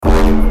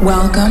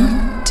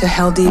Welcome to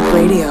Heldeep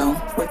Radio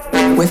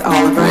with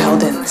Oliver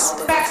Heldens.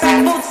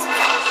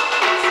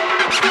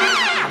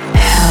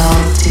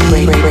 Heldeep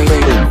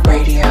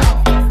Radio.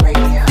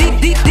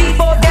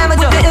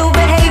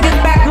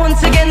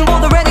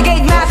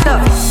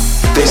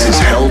 This is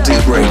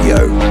Heldeep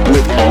Radio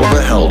with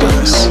Oliver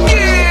Heldens.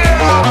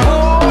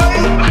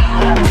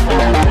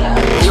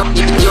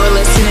 You're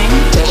listening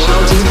to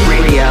Heldeep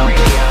Radio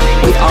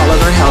with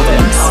Oliver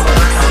Heldens.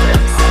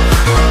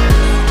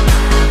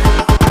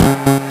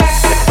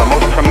 It's the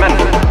most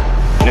tremendous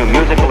new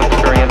musical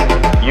experience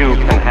you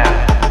can have.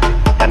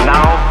 And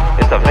now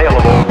it's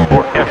available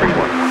for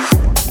everyone.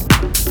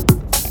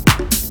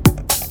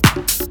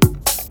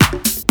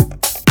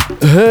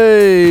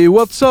 Hey,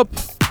 what's up?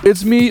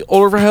 It's me,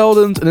 Oliver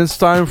Heldens, and it's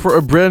time for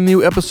a brand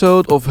new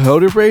episode of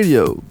Heldeep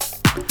Radio.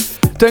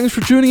 Thanks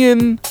for tuning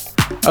in.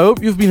 I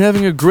hope you've been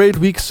having a great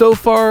week so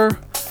far.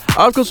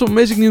 I've got some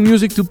amazing new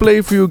music to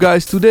play for you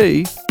guys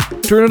today.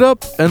 Turn it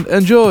up and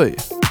enjoy.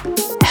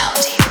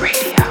 Heldeep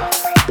Radio.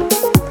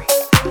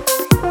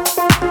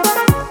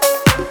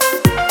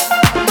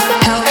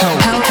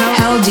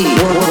 Heldeep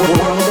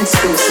World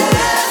Exclusive.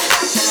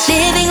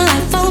 Living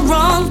life all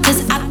wrong,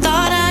 cause I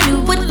thought I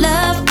knew what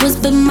love was,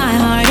 but my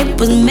heart, it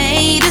was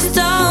made of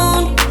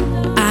stone.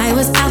 I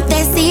was out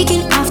there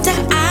seeking after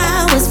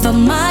hours for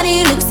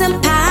money, looks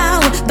and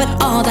power, but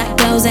all that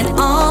goes and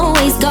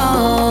always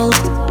gold.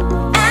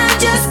 And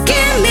just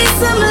give me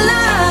some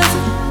love,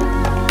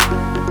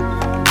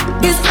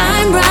 cause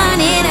I'm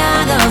running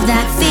out of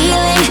that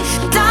feeling.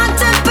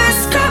 Doctor,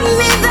 prescribe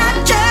me that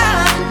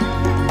drug,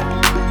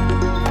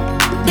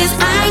 cause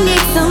I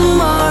need some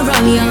more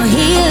of your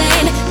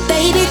healing.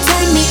 Baby,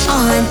 turn me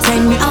on,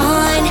 turn me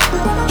on.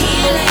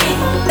 Healing.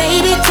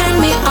 Baby, turn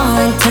me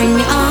on, turn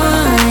me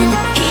on.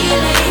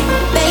 Healing.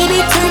 Baby,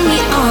 turn me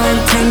on,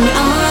 turn me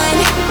on.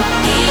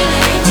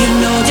 Healing. You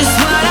know just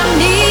what I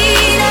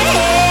need.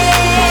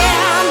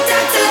 I'm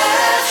Dr.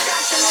 Love.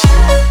 Dr.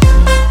 Love.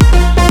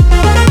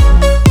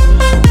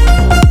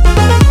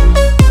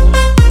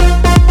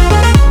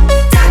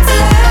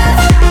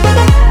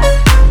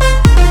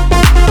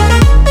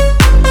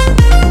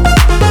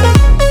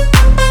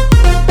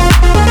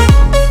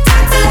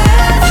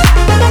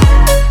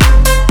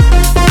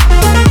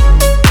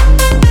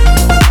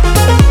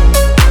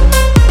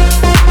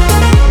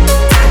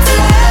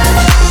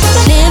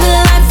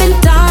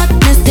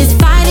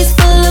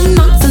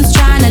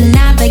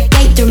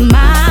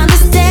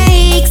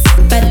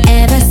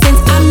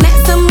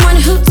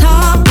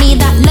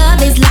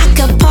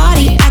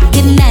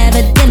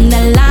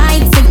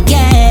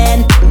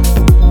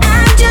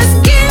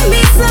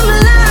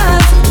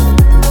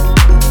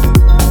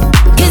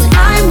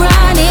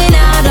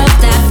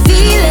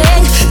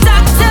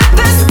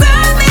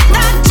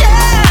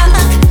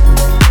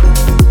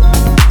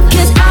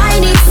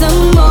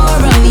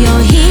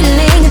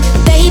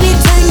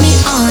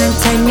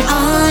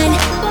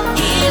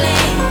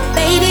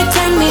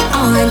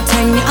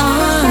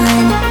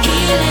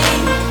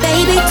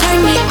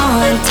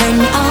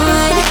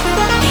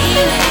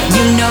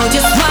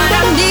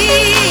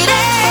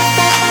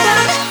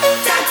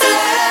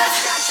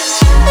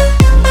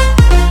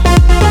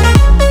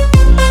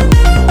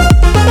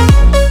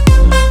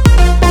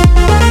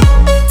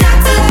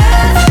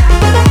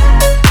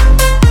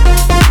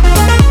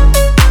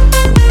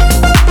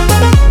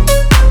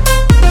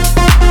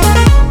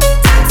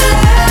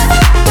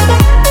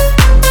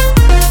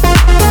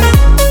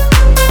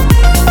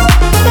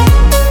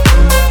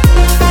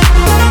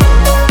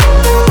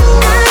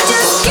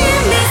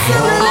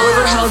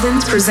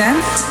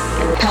 Presents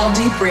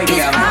Heldeep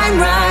Radio. Cause I'm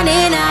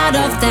running out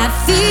of that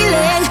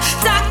feeling.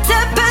 Doctor,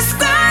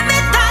 prescribe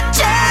me that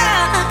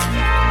drug,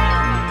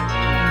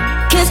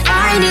 cause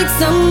I need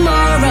some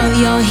more of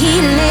your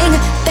healing.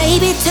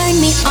 Baby, turn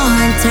me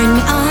on, turn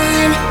me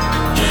on.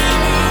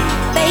 Healing.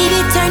 Baby,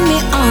 turn me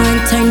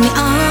on, turn me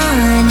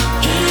on.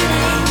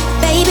 Healing.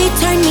 Baby,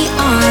 turn me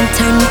on,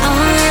 turn me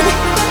on.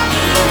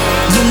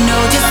 Healing. You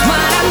know just what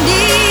I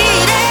need.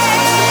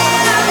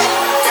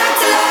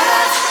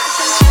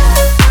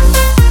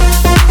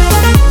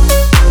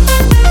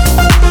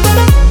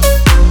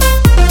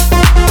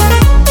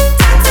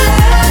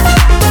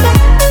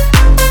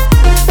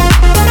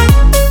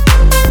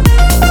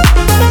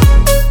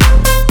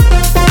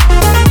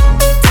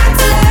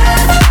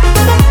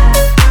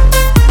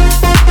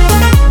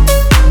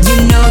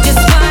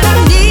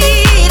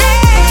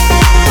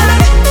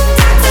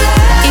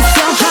 If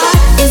your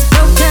heart is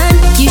broken,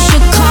 you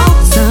should call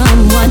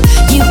someone.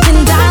 You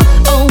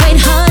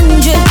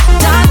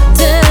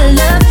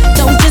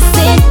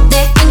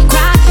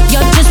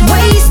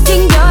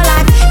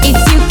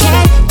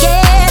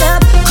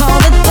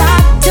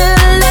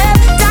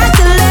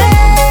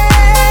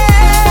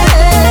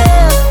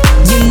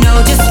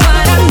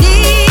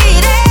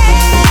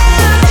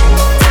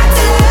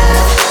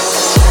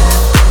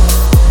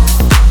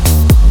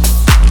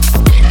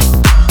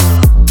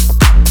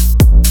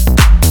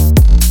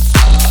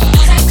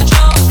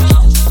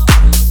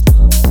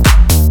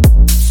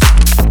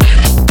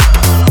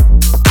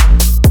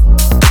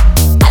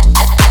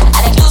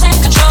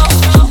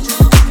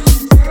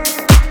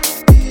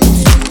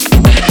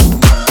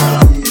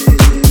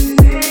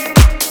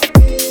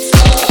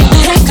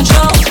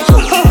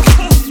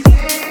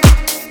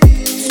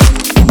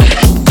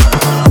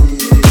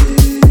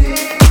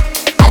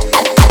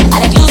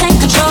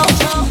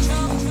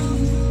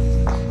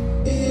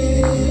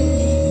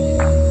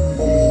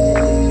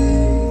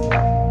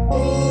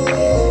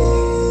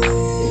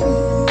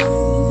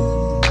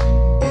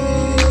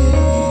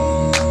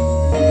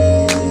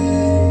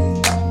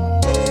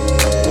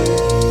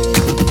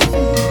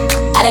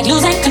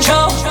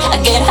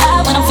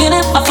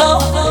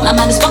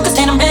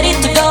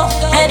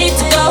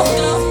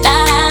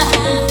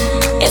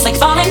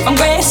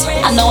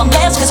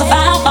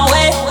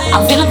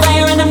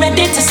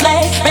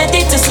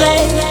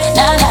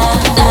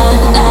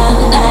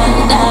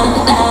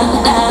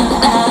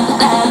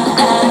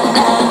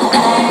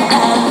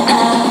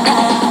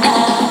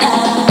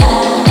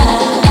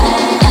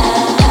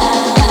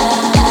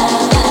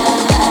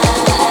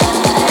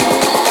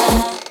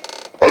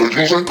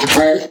losing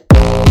control.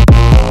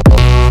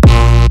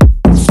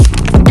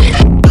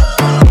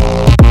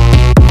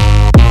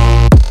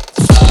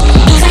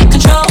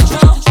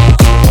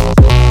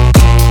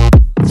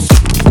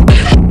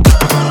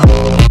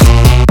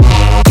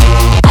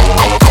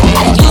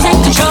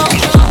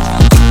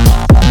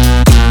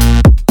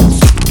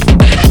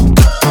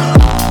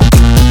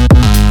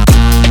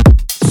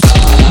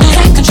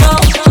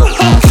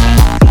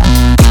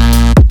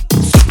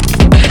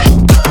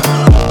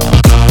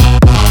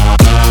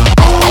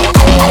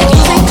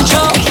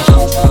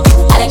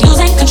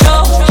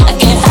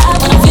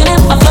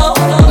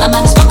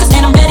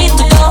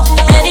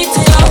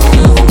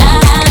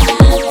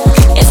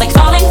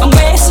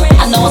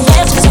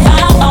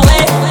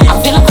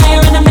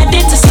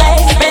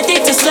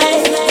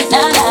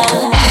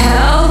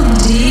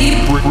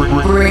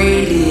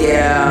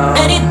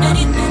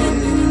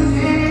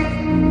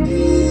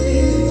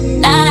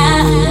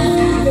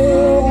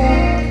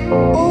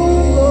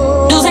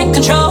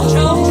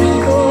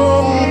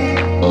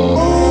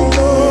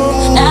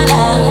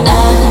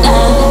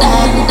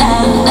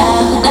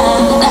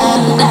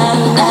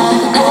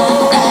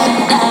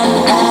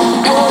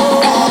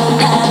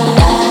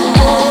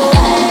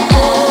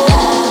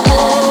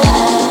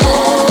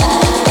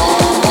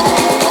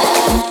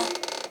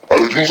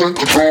 Losing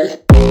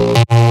control.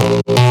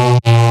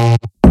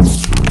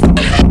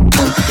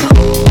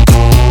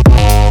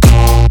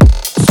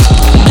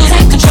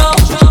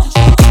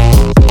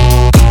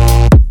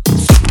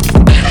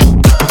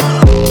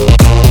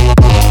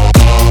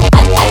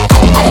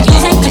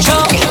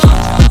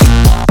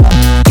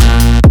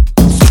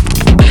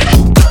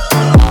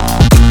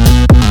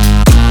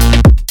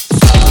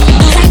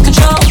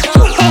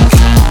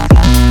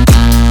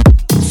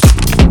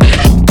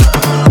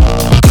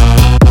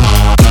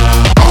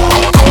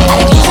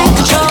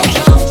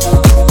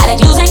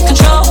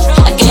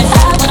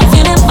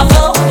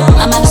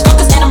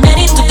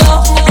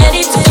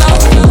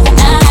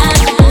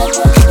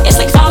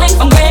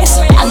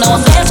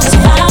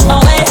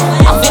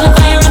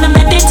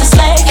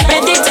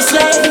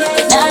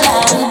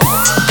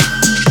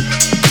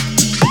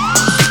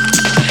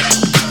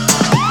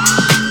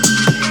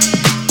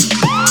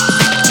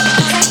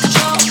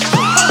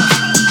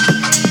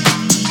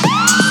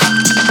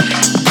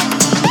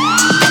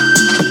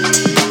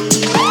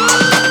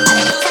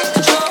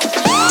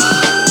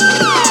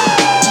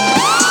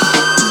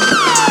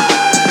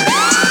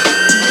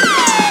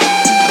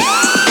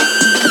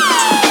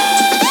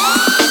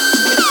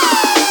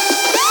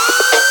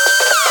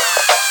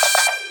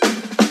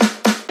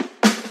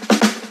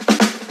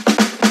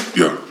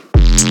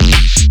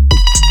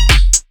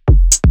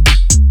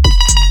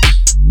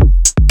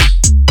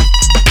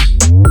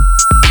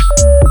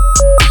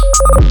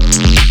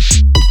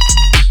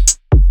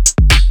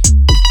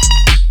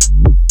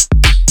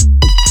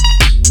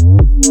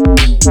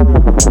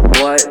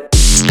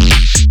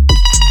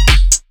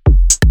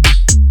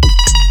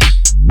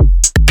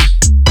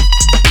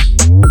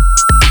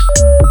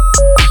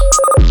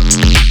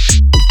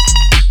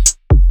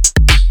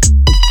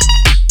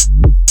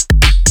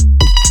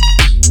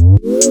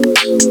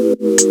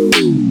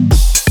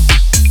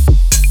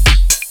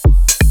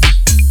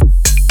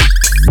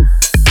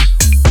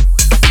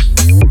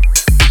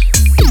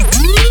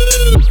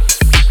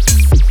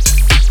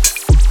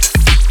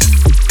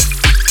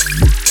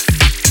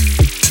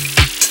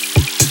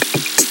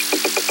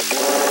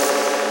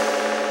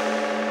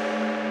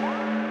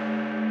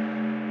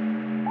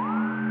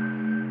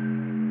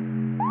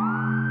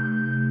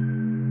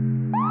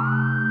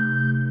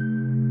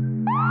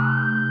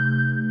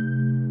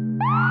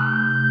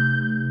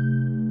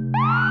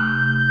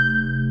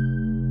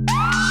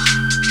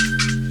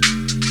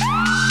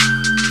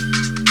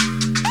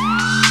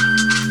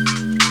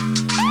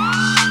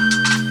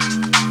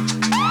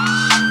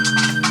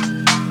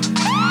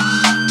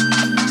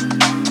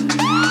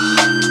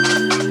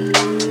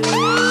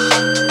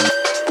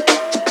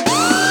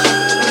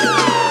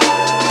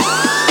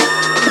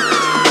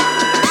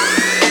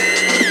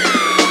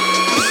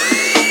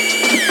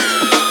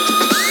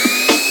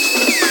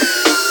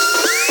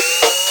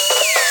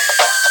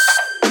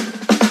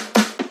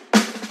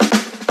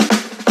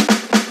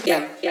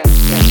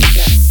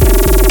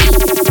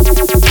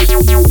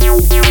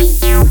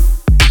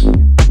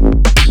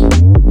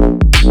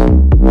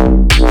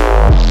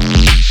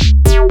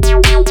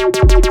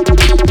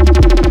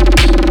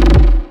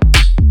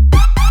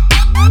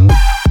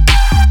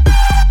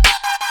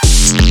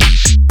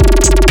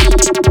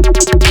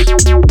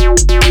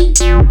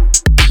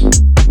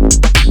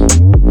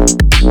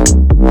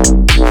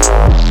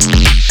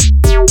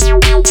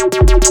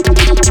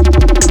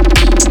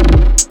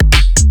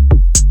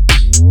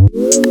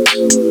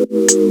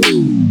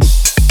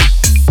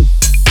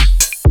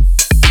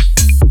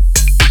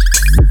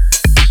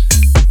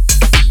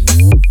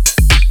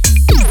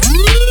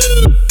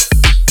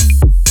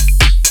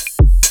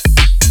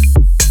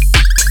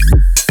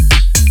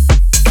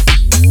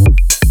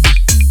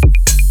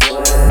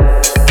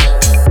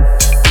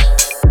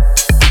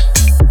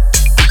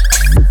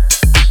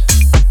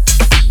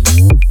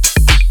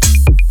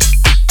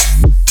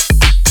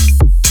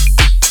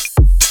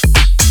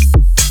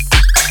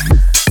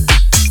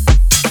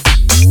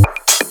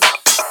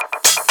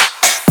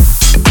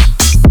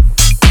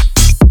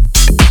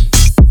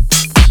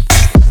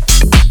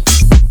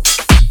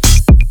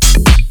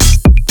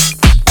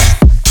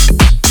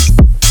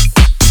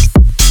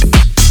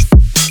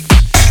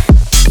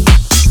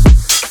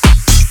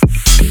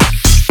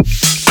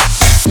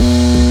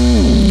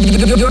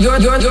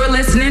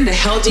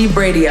 Heldeep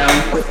Radio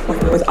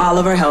with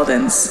Oliver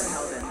Heldens.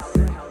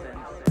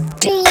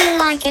 Do you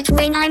like it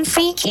when I'm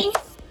freaky?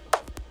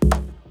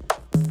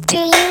 Do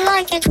you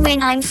like it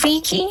when I'm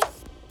freaky?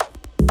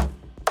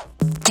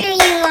 Do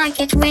you like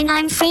it when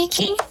I'm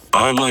freaky?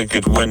 I like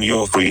it when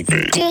you're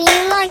freaky. Do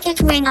you like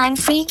it when I'm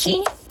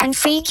freaky? I'm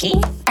freaky,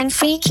 I'm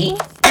freaky,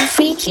 I'm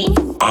freaky.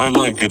 I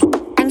like it.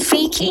 I'm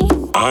freaky,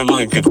 I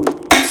like it.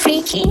 I'm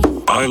freaky,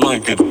 I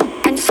like it.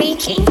 I'm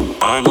freaky,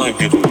 I like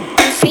it.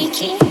 I'm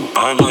freaky,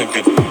 I like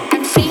it.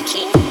 I'm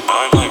freaky,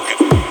 I like it.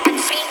 I'm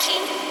freaky,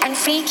 I'm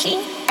freaky,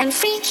 I'm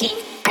freaky,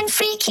 I'm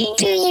freaky.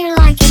 Do you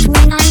like it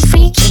when I'm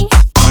freaky?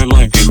 I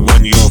like it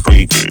when you're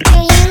freaky. Do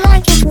you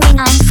like it when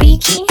I'm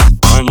freaky?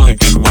 I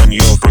like it when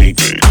you're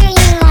freaky. Do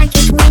you like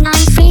it when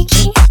I'm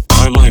freaky?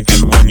 I like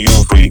it when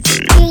you're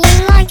freaky. Do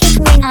you like it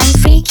when I'm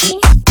freaky?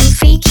 I'm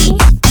freaky,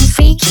 I'm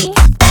freaky.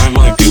 I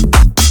like it.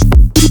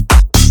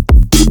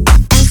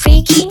 I'm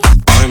freaky,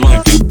 I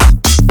like it.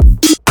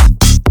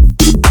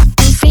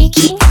 I'm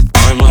freaky,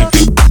 I like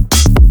it.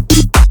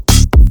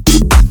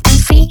 I'm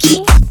freaky.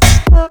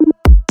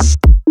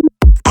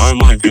 I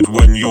like it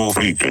when you're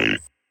freaky.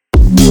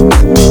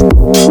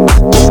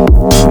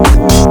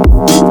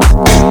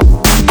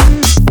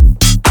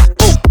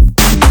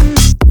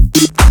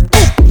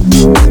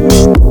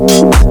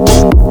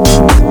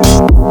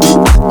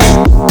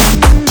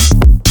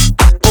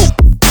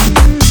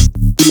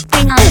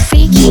 When I'm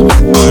freaky,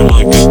 I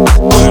like it.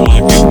 I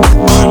like it.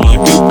 I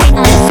like it. when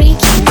I'm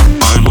freaky, I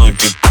like it.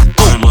 I like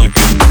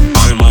it.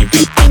 I like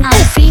it. when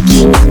I'm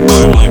freaky,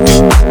 I like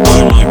it.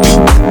 I like it.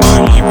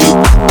 I like it.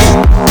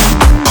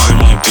 I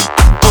like it.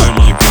 I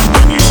like it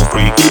when you're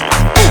freaky.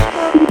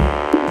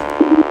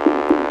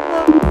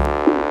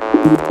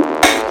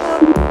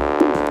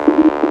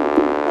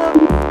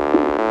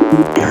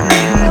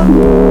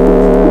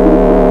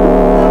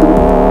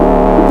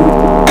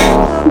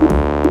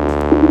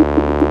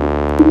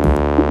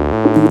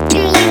 do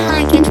you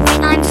like it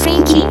when I'm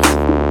freaky?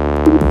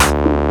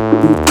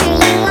 Do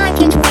you like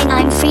it when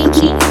I'm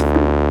freaky?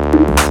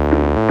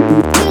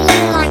 Do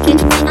you like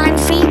it when I'm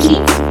freaky?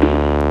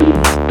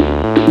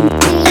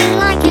 Do you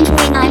like it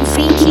when I'm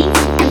freaky?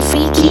 I'm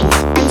freaky,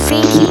 I'm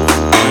freaky.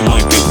 I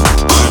like it.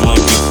 I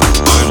like it.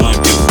 I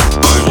like it.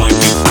 I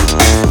like it.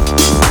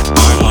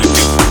 I like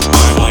it.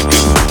 I like it. I like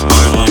it.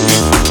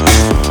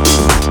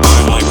 I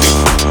like it.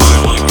 I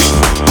like it.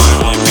 I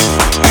like it.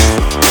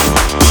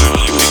 I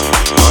like it.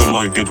 I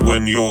like it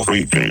when you're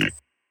freaky.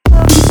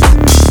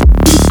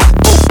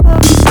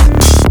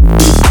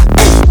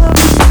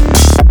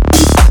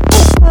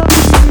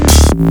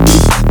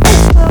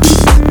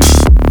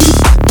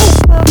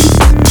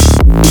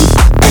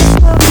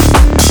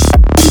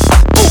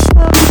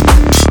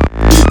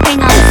 When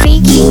I'm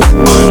freaky,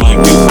 I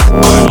like it.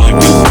 I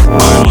like it.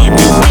 I like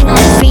it. when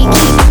I'm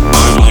freaky,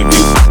 I like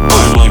it.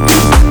 I like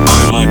it.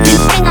 I like it.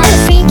 when I'm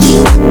freaky,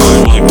 I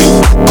like it.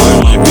 I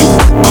like it.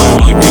 I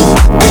like it.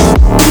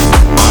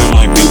 I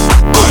like it.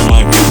 I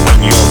like it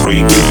when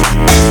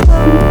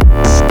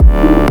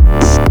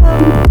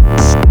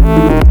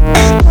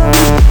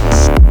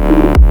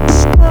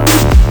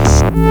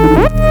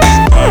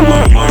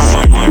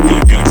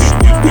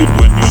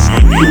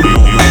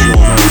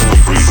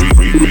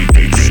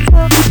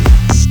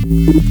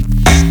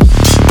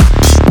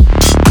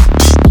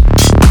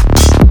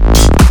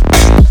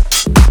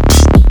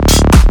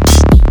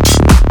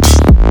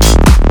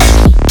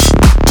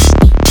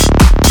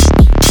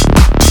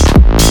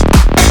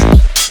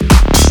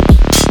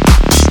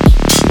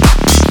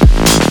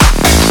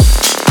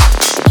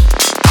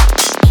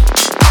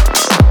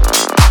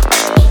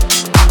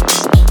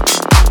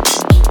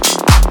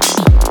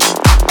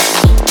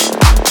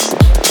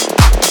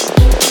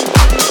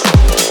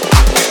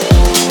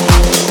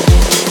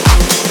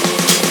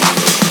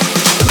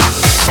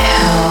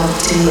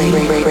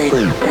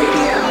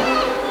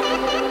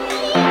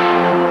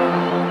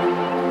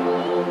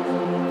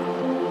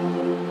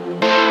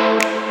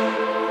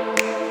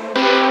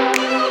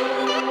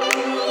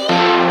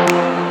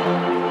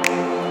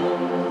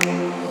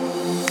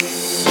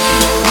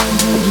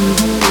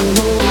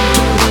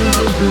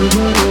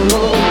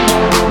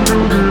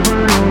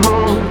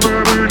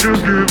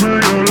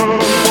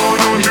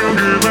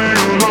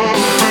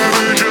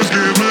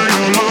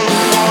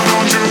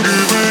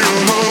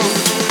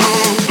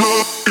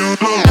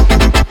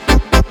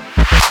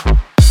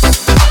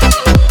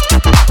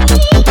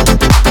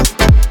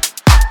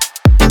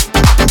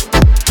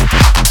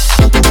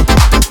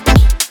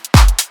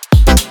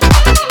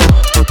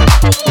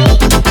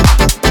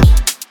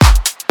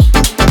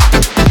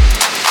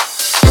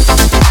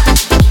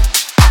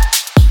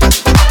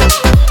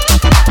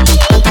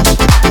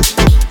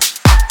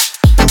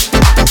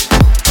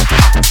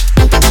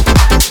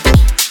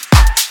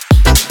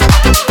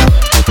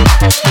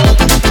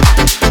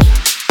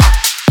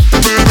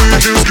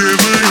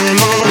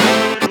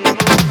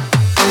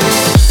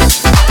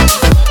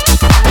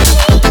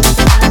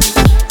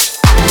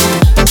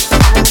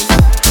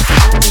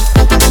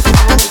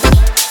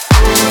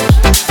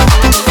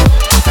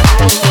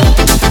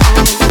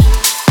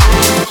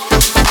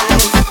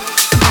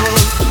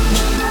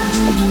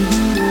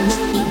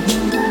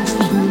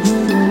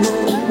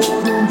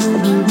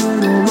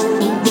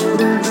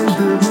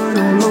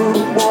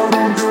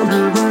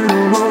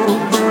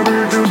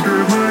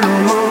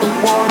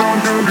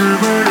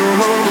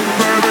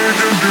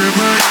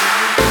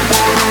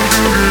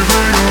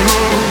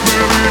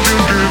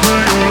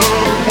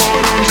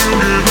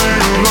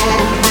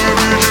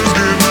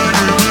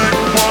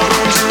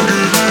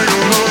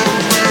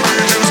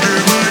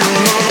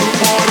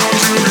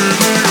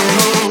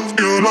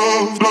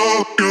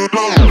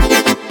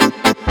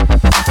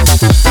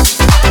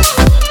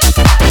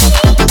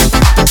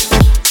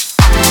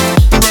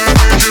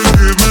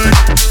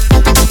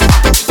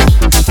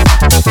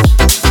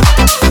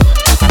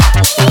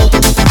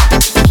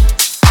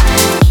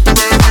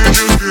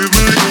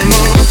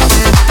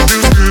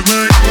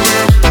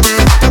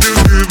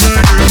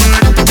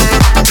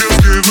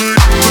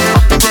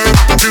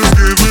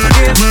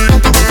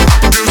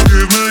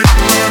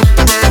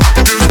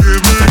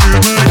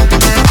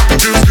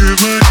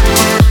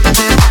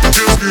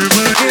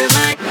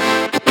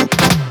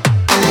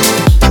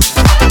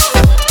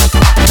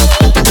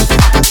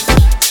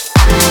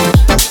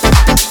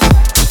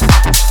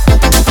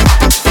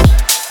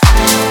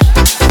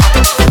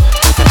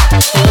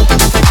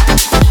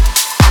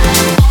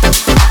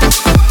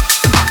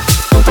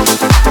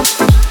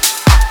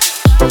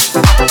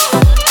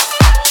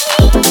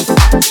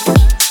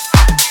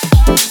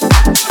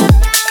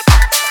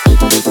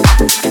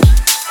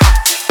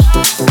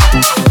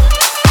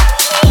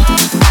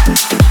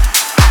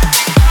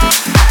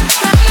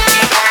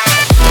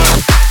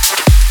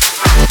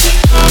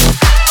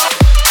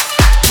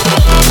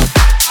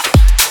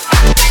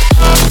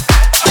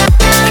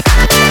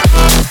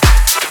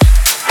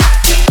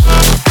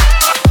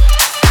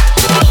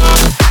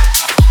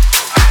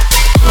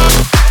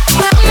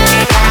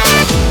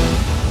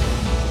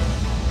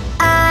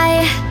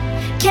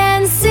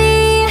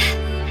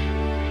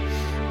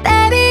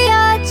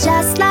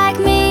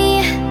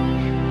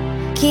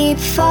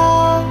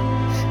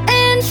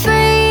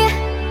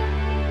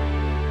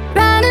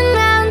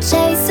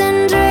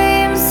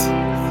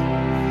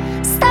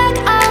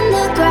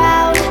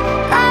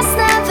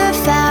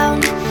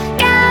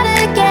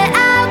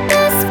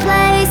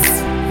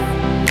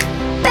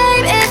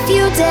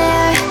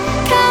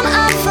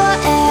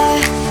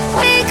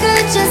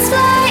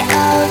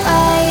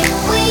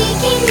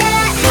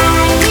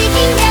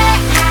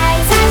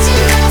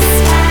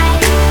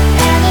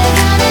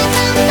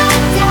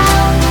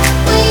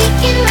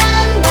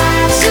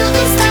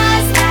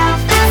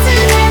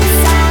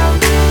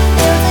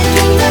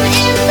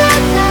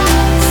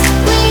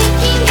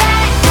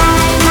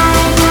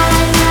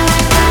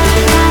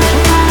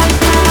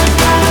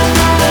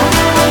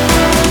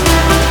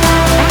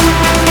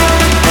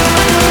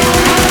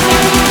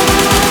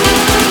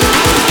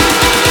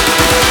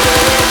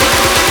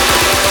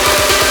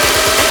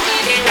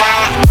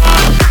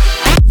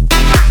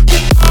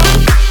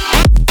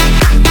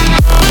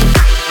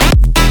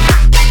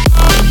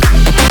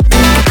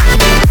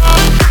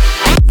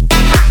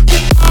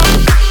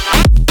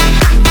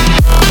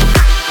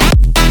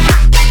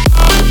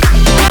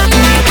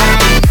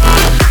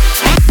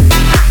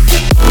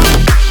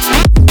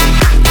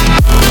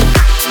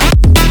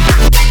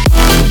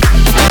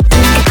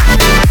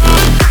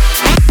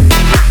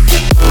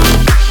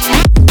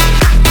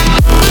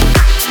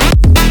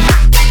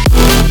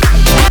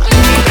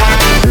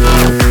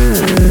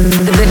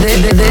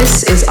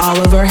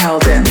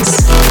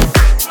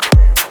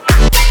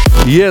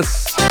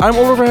Yes, I'm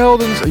Oliver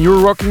Heldens and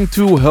you're rocking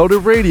to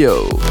Heldeep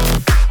Radio.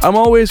 I'm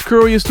always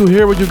curious to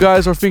hear what you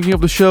guys are thinking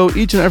of the show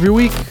each and every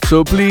week,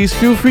 so please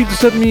feel free to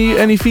send me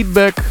any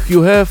feedback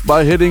you have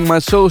by hitting my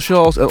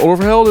socials at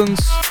Oliver Heldens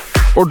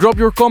or drop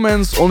your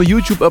comments on the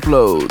YouTube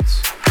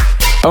uploads.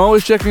 I'm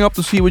always checking up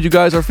to see what you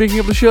guys are thinking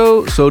of the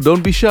show, so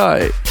don't be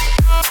shy.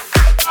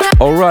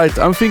 Alright,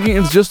 I'm thinking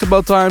it's just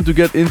about time to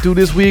get into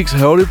this week's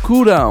Heldeep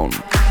Cooldown.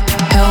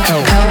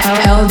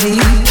 Heldeep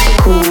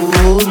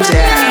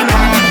Cooldown.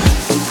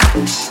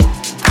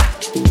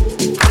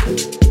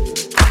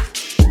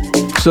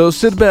 So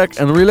sit back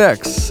and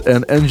relax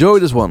and enjoy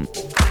this one.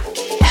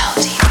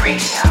 Heldeep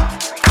Radio.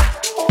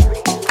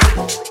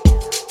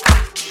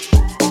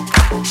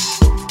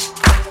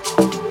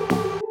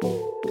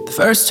 The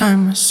first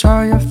time I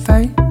saw your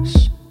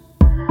face,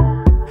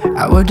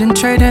 I wouldn't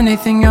trade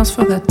anything else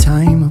for that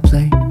time or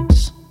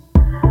place.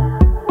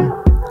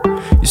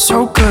 You're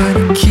so good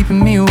at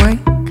keeping me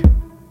awake,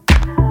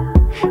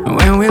 and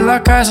when we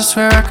lock eyes I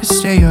swear I could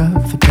stay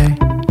up for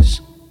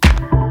days.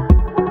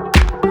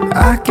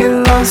 I get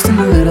lost in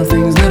the little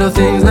things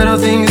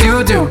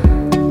you do.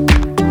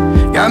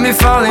 Got me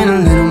falling a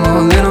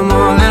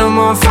little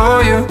more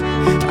for you.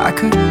 I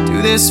could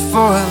do this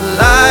for a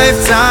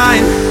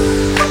lifetime.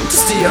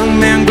 Just a young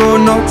man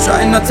growing up,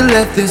 trying not to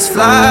let this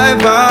fly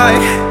by.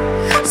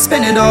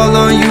 Spend it all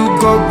on you,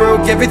 go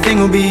broke, everything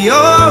will be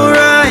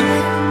alright.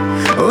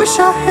 I wish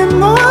I had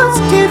more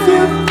to give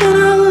you in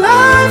a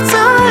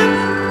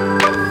lifetime.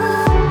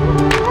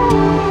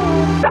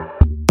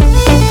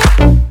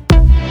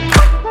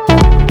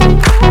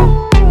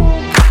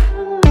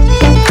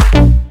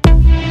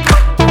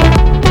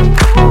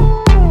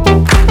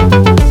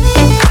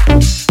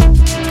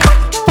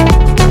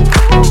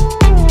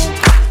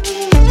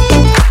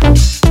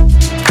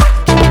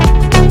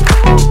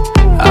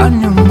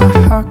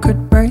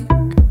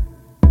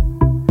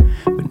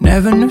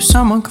 Never knew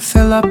someone could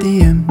fill up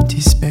the empty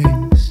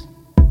space.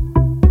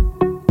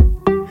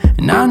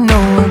 And I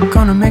know we're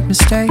gonna make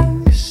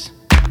mistakes.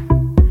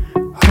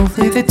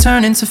 Hopefully they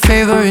turn into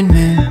favorite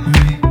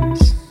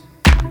memories.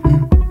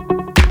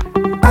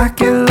 I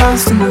get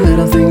lost in the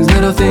little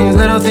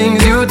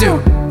things you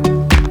do.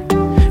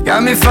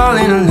 Got me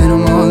falling a little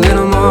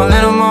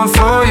more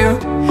for you.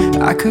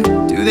 I could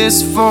do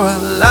this for a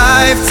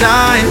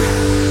lifetime.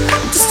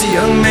 Just a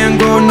young man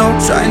growing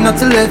up, trying not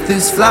to let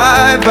this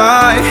fly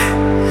by.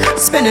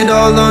 Spend it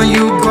all on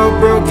you, go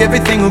broke,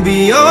 everything will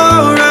be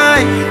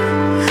alright.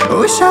 I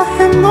wish I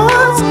had more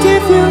to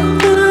give you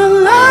in a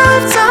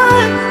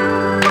lifetime.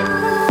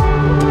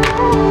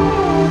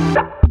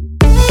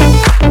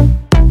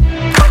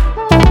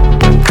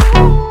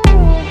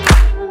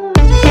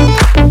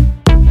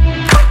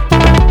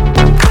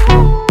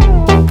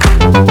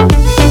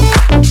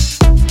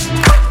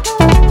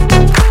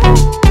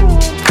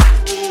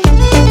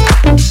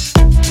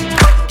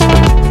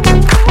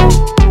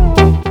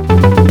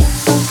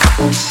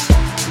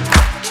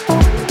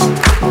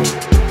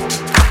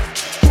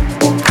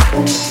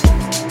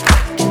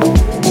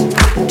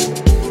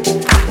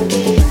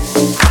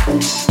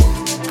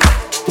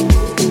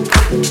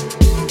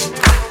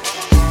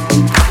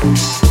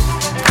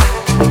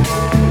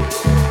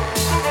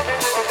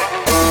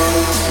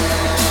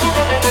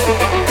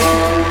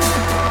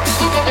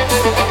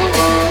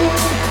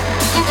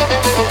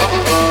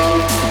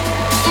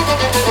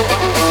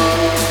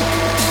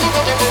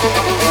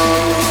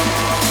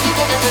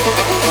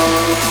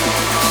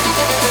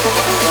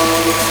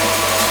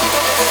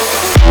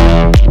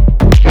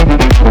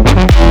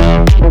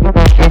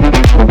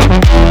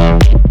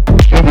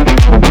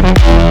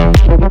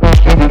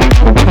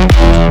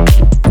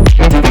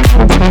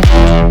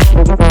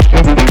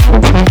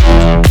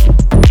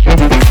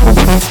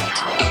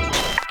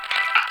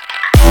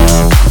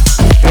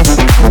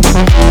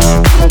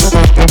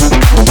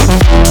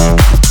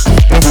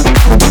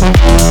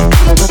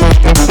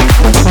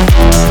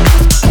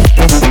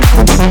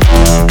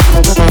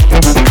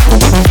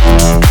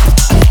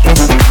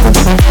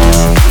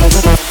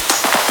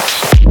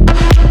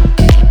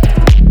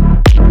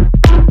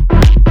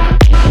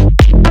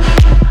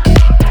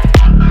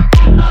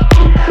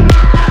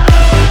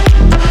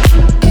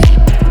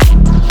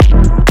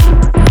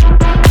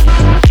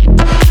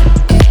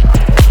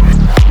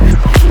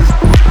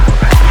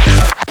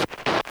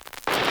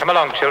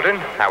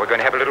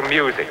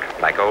 Music,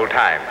 like old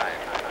times.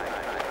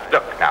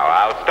 Look, now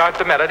I'll start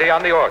the melody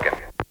on the organ.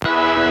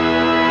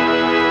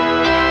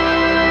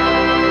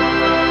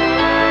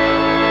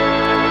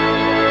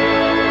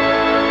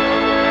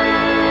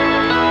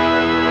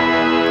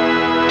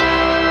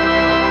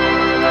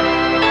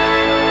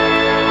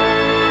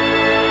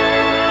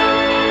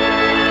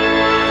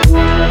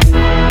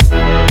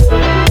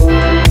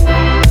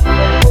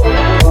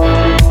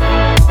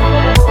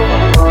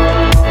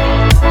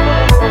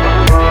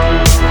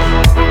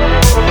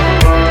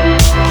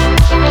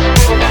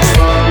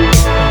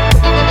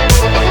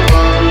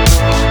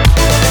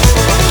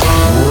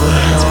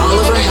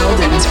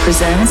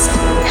 Presents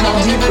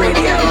Heldeep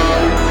Radio.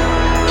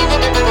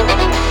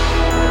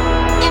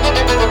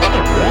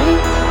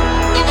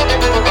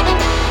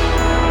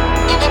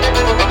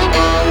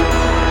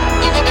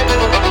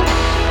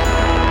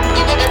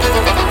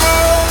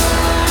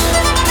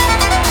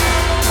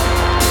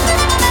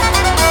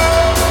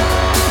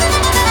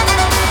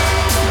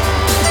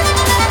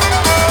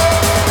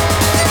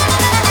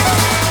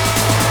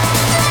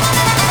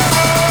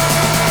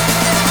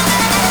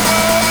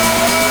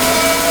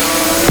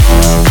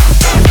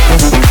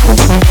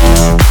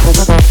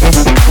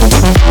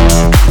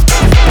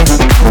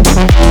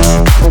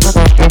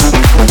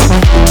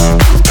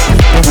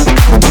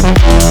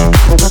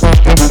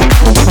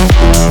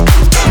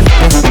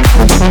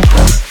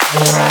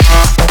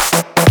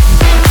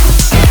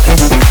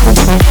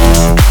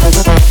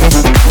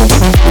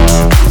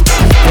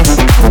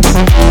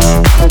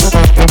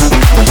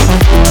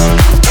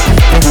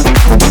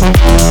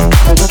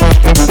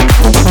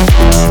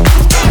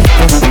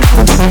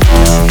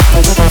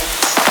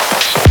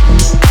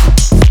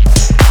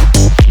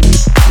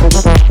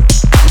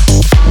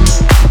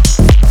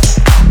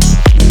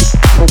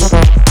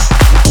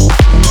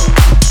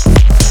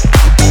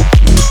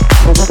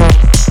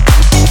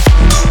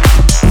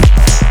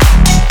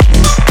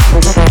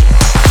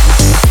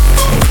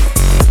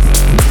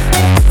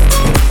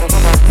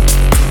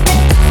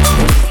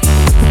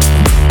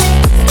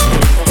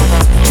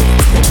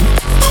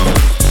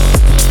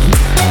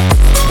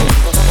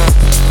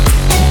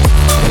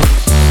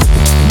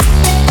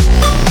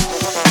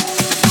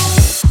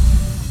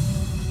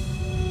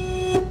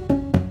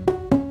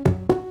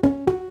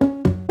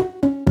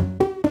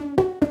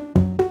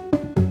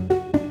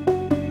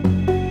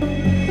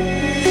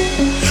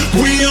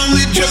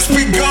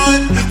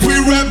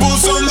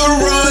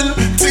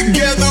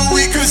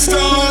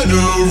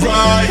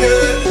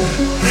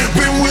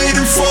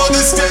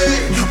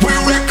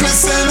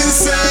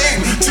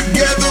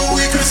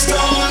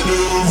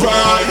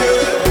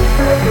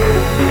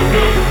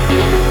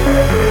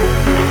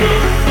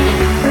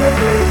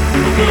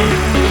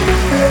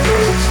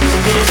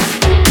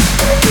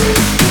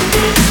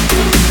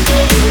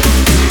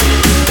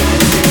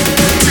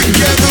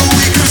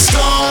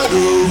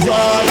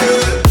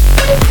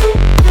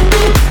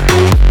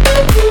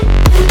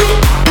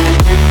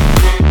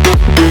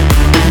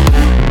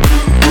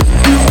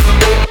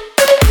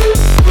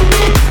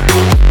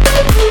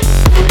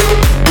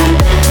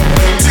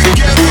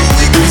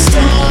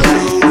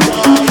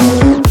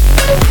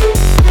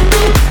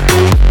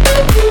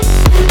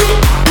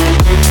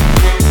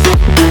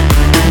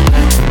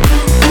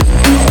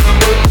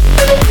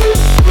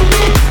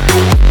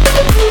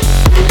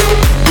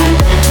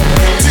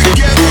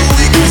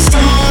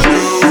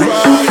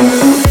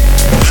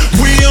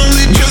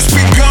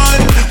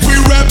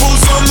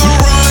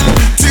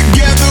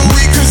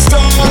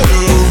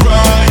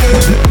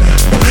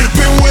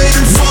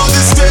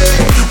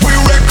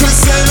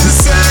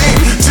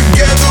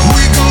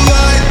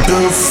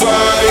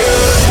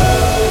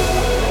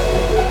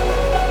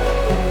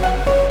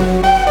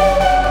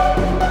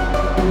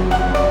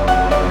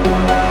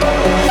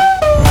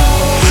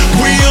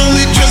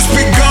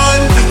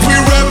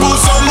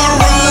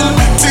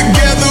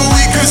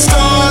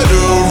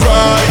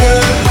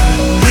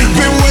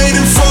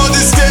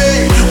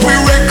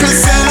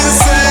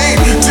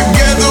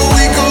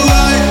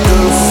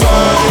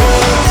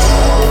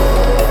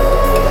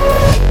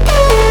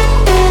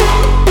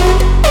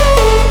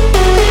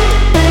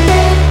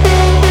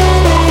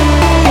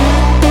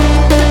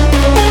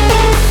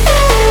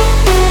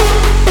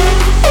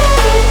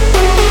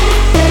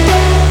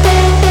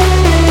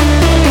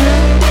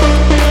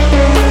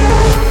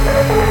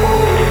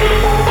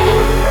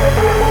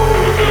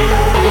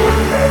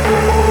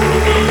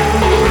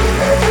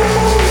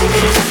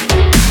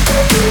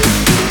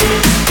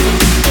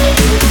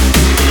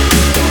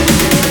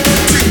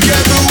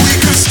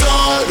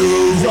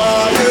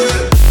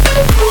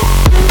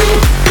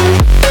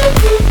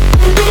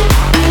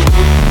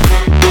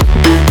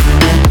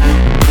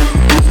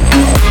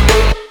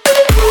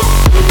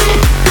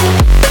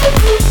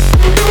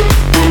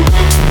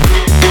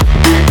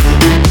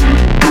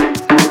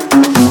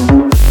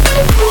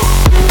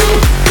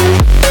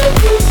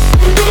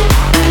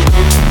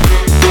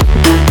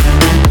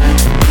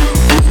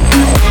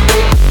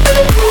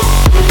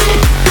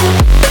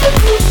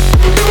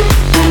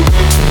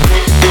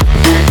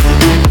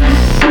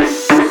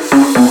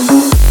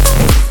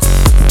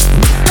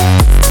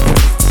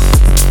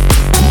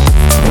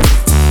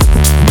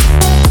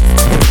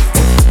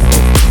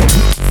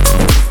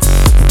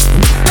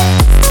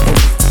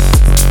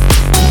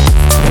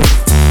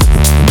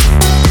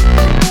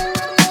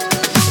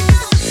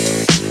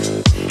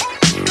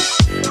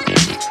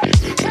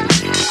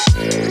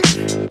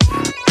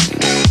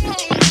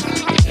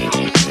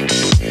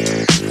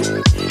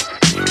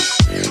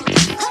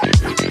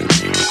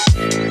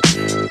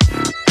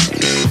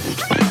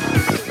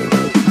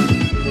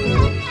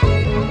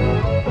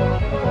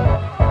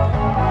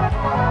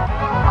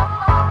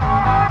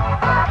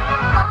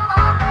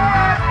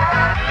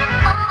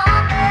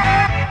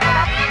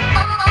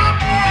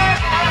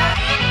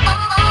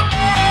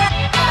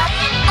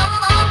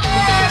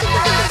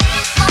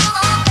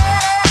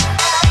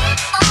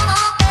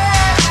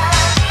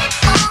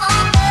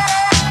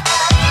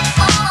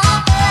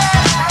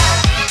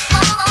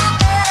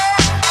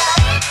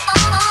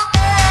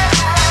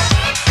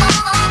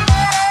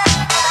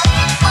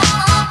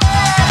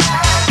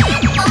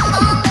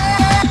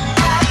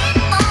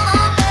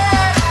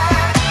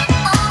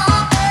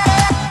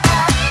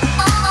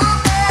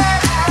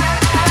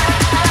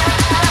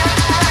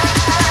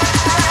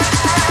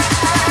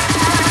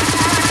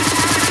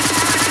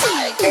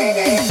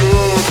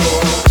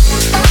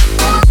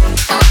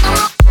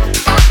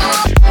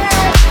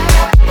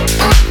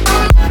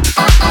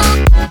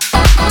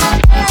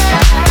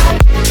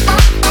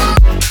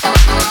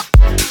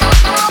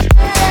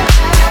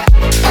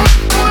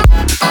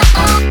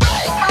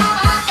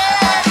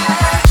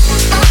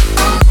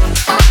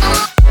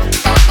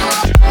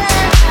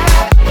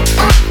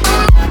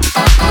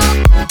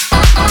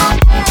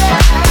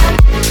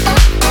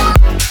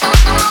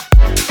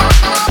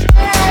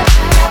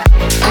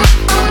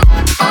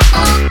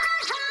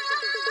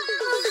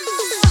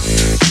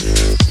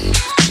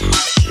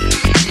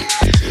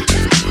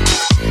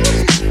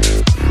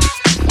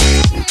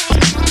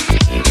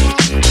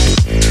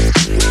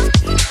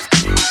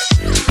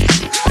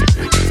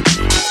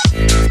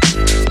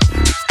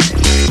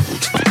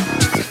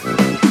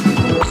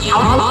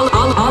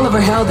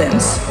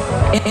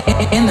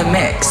 in the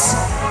mix.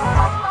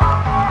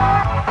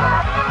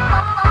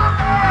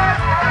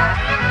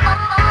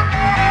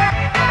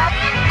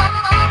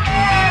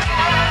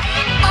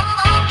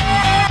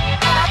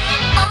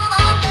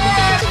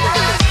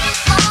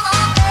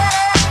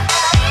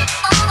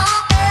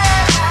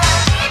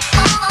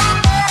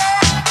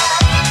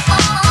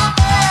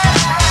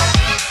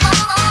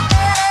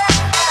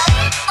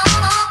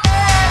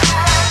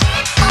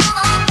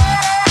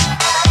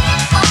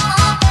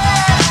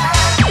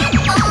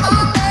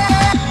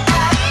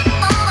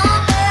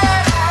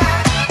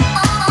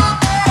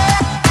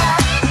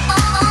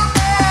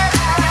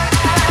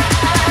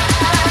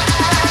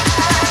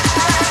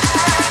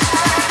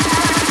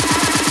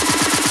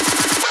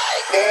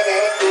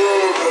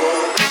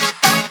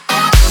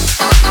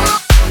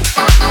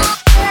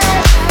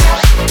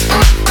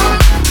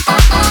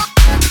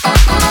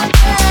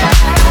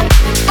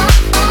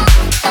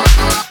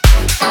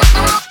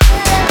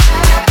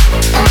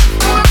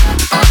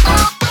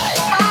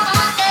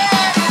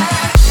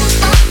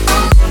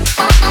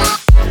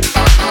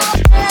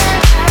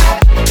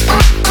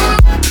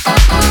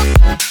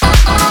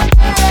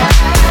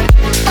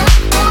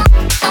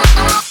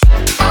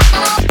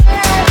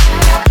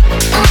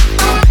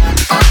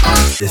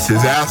 This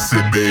is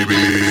acid,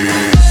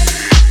 baby.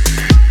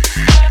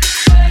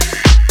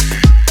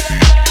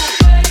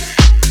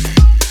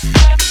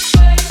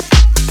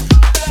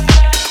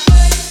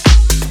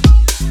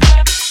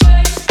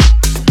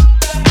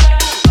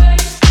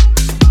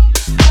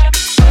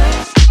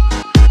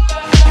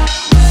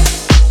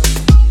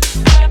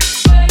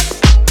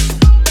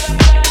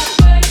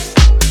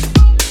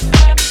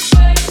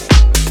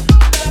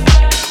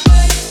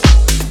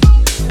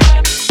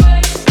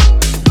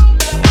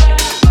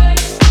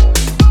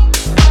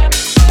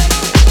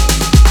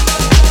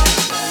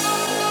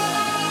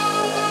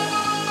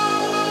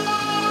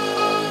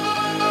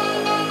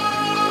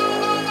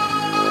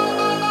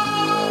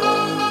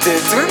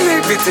 Did we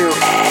maybe do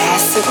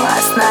acid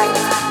last night?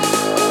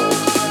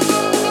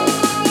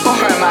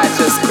 Or am I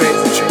just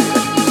crazy dreaming?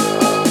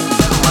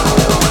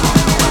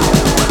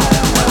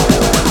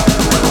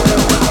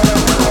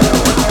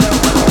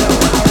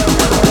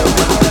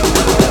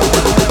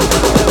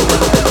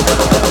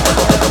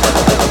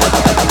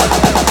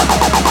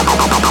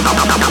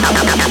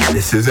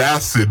 This is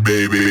acid,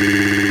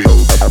 baby.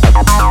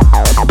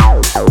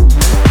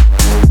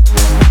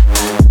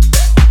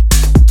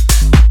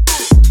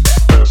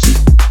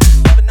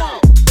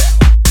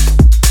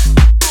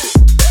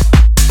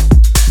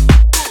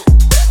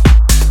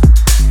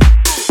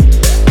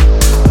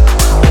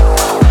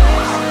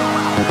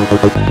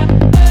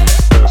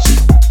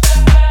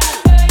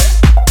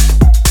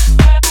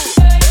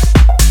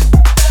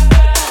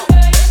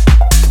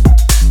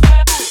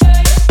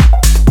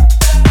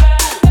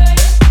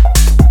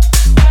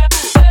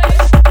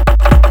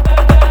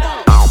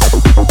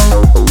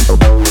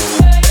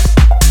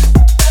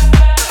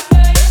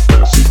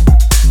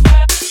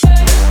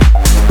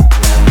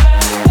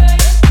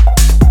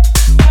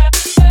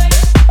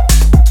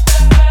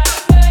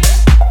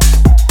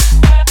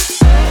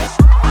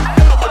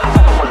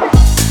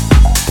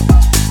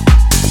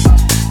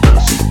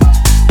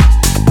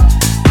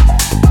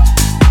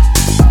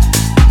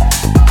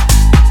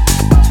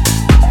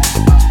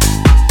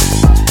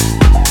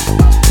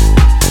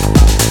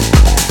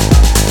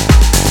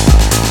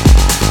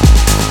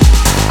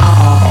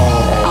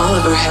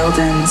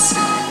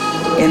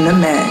 In the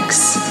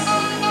mix.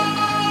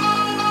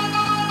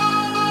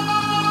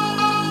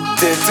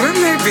 Did we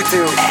maybe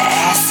do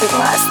acid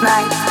last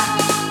night?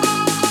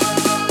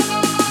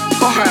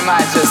 Or am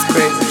I just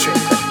crazy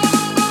dreaming?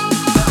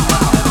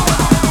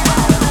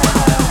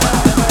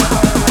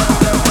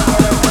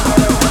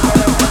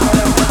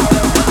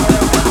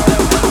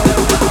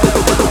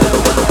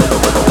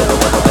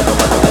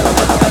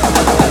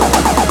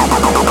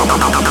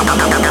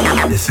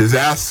 This is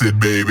acid,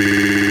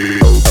 baby.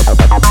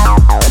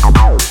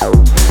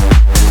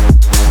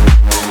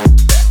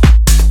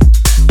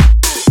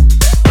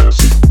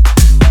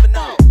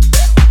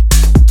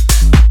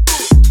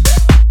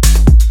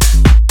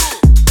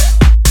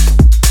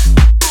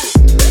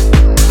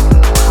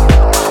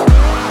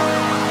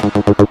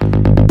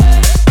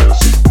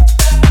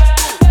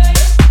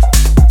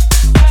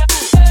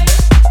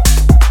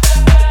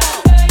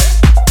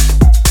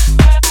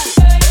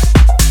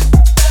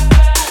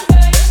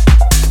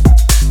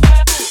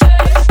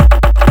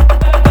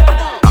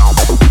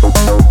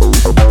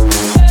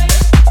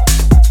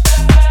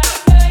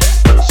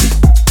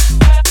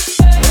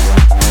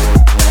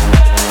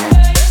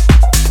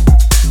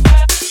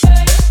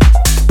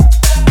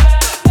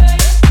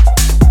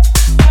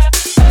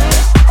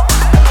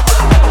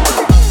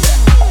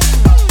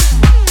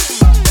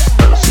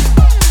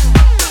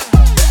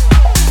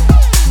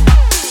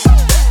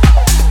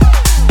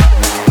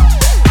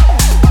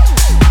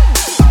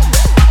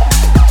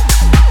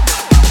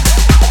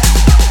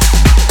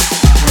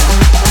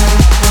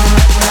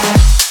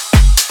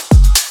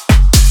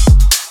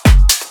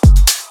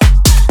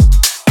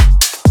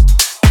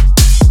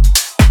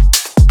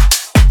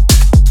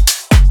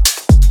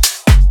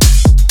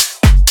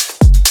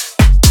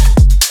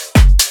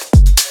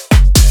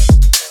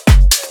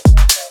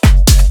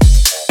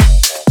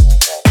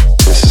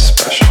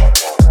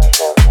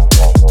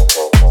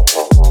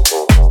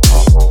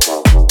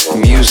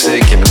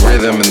 music and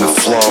rhythm and the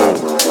flow,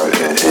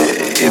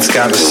 it's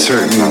got a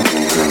certain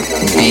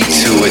beat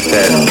to it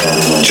that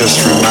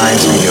just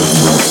reminds me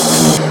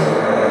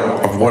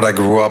of what I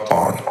grew up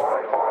on.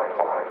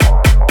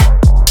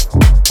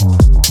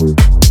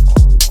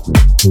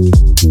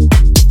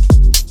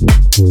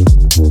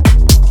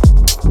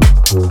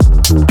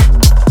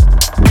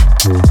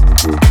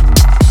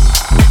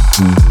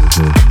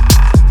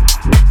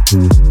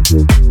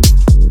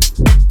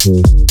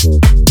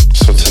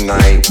 So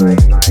tonight,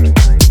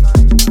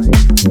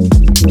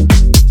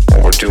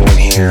 what we're doing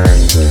here,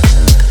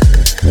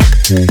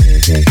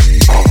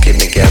 all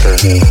getting together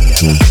to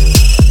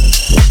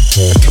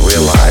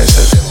realize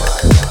that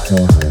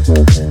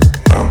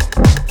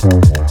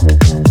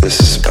this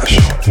is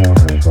special.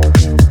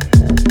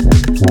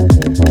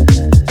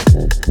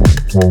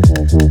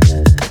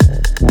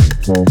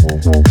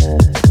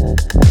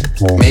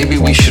 Maybe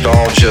we should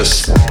all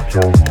just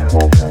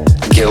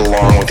get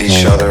along with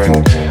each other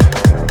and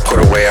put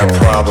away our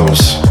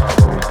problems.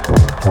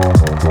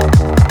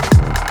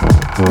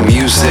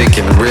 Music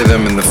and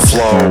rhythm and the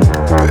flow,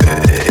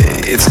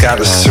 it's got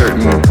a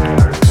certain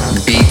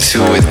beat to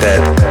it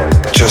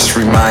that just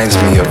reminds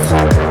me of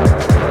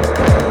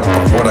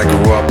what I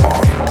grew up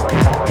on.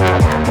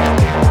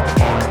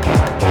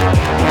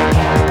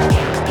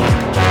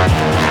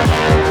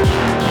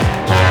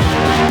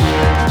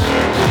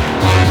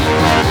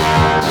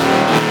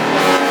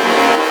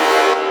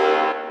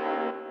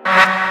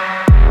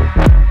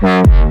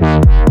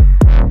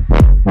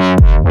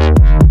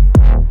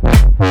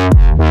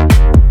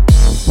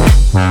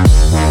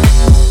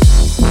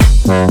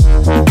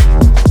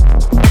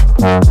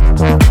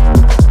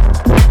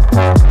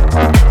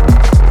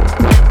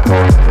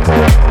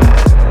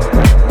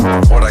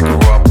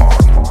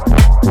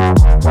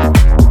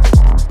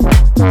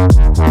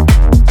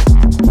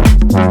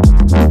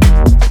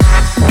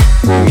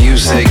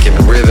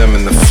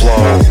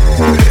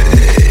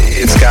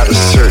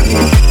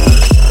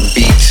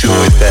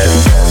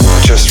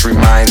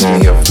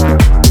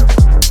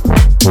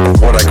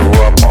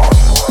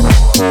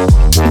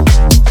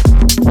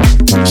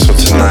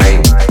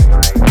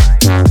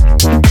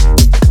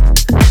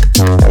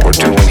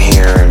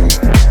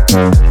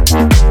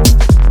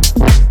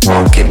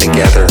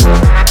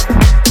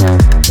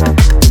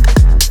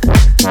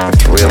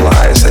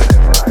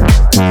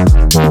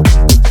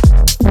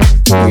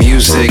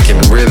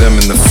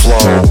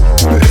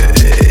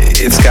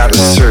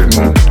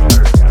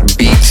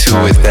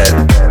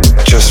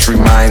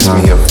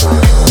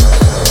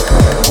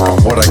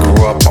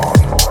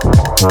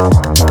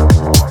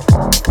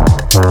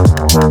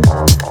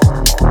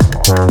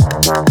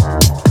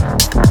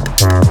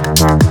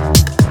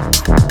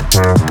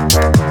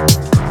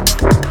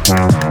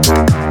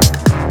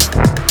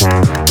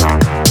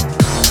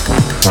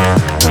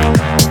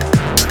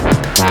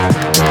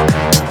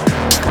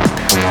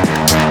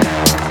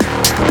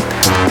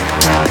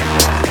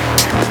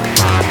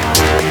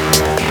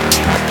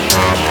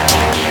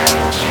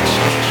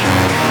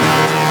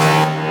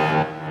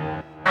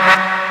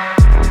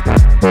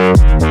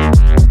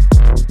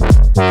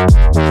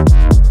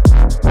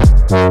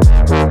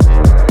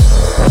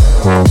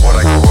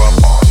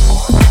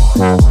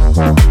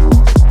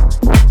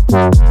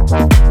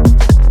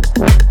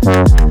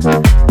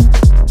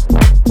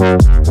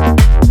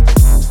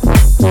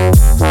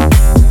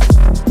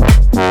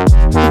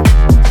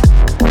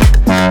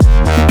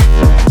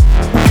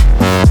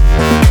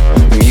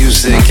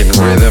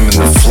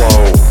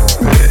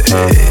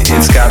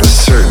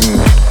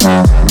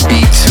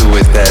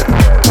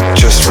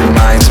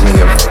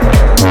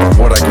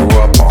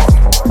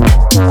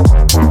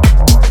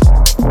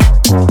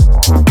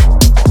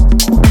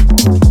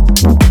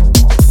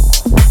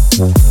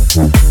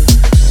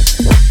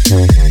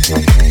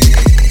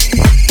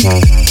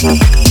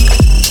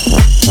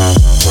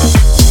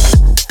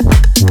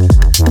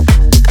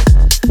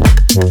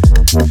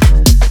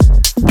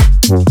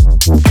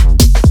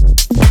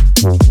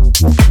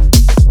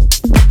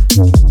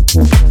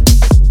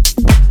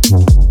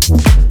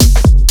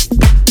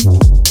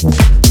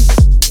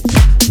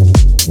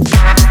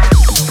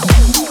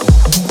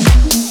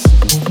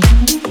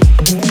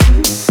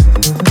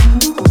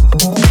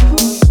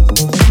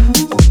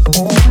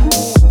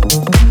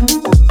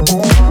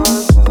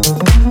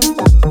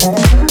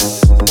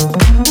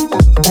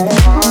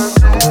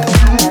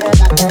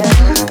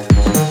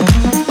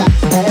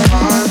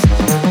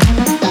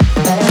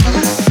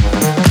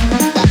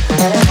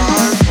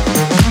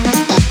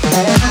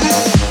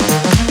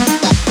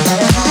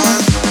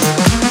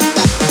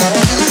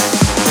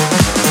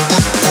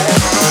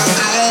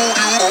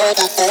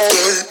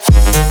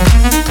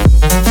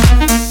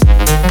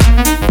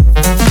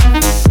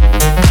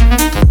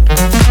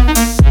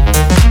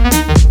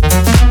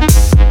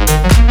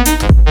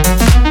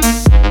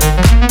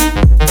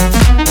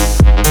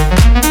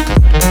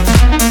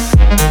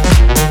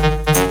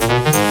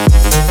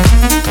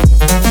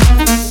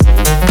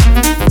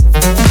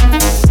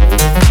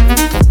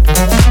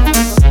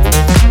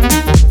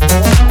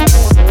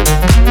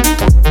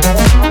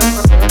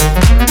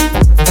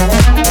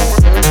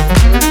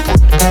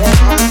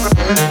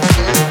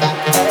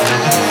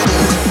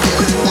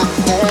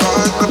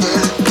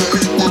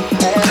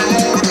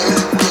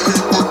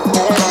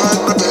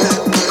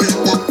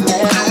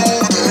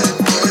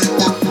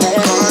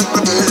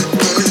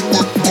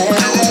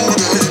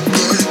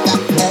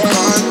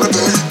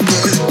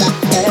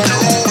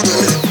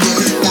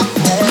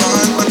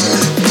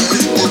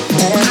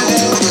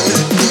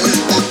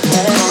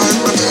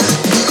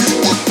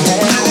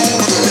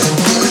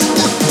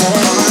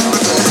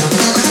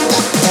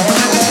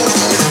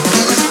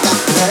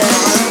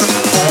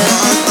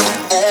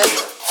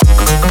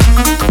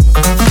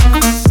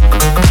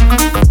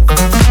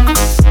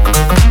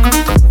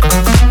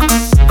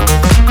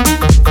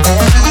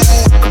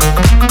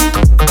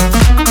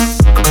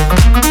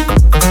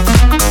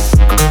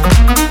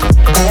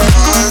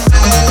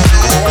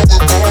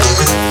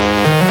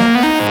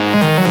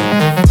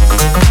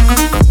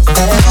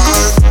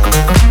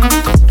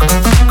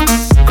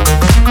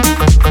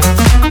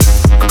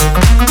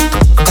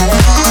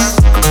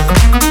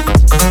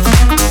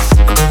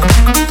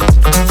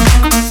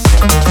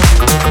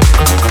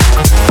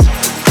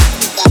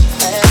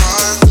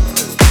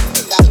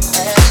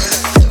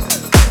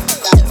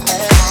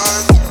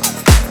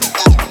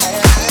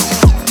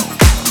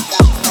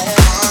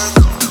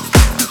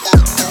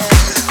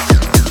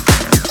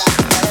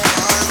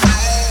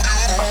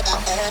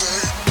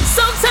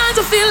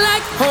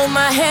 hold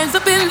my hands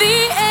up in the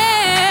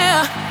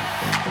air.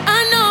 I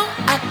know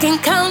I can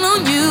count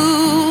on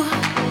you.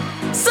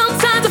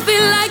 Sometimes I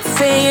feel like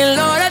saying,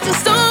 Lord, I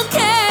just don't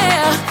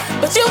care.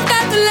 But you've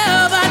got the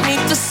love I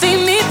need to see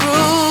me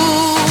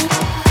through.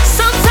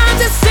 Sometimes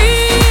it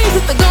seems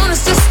that the going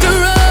is just too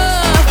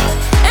rough,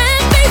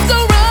 and things go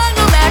wrong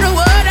no matter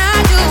what I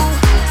do.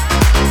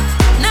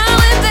 Now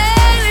and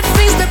then it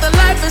seems that the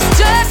life is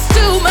just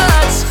too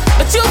much,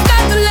 but you've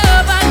got the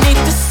love I need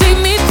to see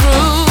me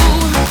through.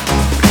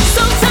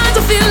 Sometimes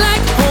I feel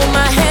like hold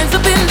my hands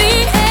up in the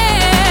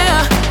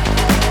air.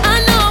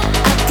 I know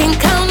I can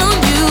count on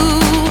you.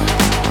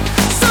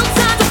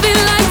 Sometimes I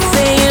feel like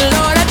saying,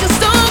 Lord, I just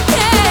don't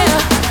care.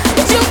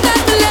 But you got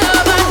the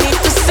love I need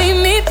to see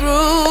me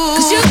through.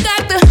 'Cause you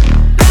got the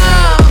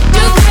love,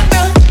 you got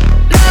the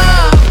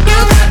love, you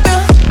got the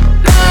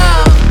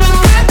love, you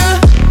got the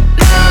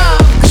love.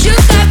 'Cause you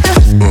got the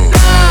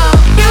love,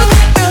 you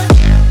got the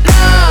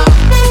love,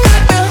 you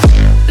got the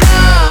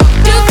love,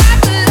 you got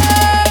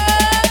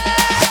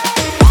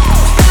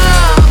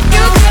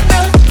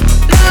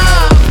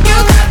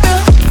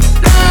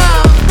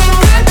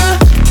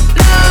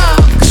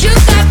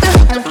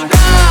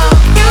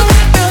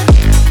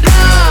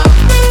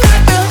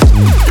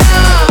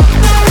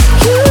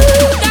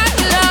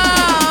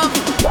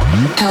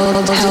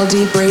the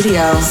Heldeep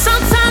Radio.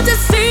 Sometimes it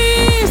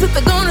seems that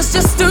the going is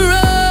just too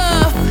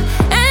rough,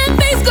 and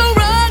things go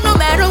wrong no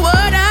matter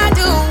what I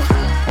do.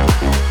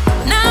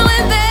 Now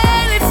and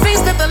then it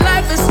seems that the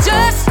life is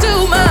just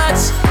too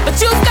much, but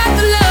you've got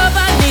the love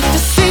I need to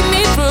see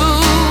me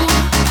through.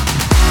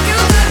 You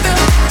got the,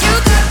 you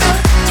got the,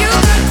 you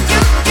got,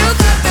 you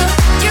got the,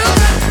 you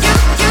got,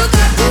 you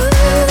got the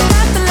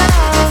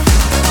love.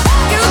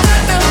 You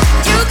got the,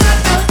 you got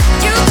the,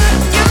 you got,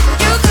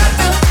 you got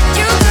the,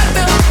 you got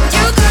the,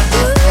 you got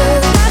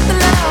the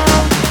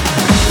love.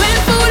 When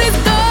food is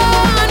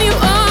gone, you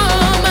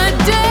are my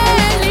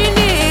daily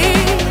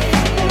need.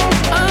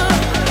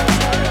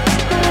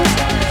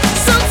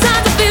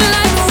 Sometimes I feel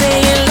like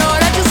saying,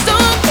 Lord, I just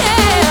don't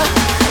care.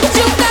 But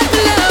you got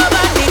the love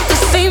I need to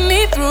see me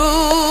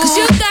through. 'Cause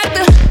you got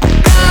the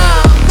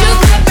love, you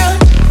got the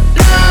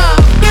love,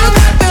 you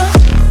got the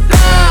love,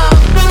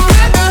 you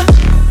got the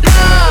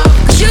love.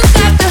 'Cause you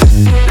got the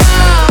love,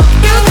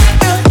 you got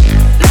the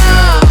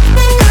love, you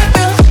got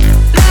the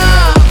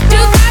love,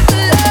 you got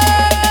the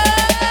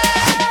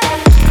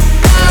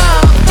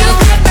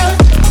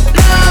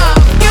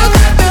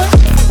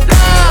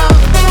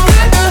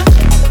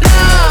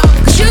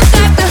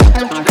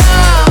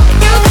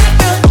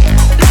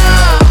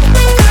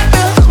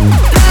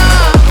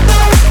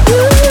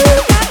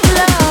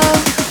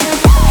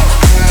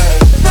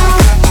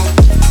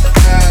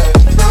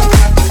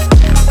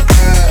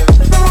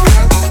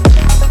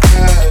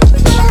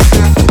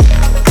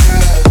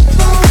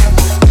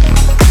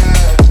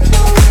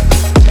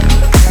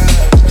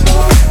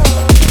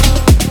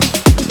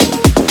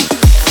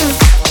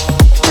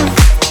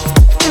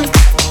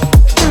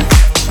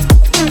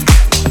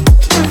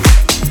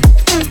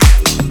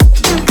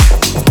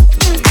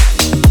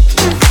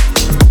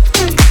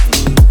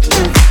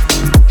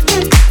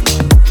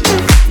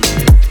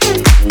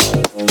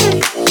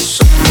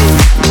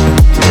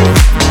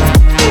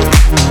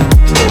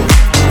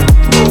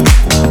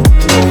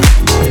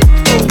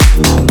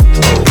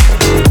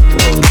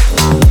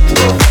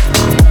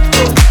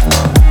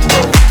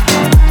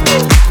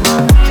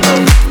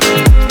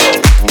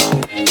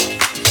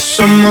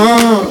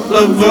Summer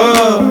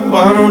lover,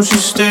 why don't you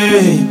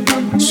stay?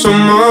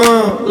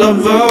 Summer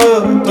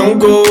lover, don't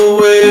go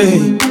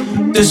away.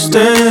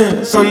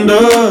 Distant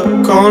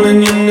thunder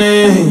calling your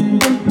name.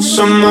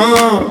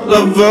 Summer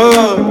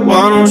lover,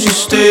 why don't you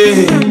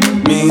stay?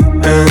 Me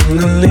and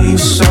the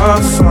leaves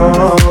are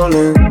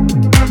falling.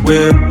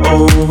 We're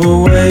over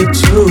way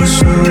too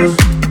soon.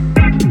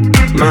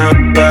 My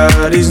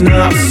body's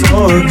not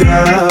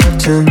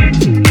forgotten.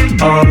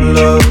 All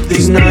of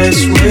these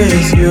nights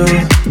with you.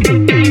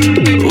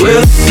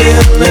 We're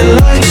feeling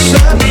like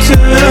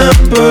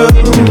September,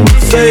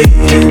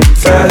 fading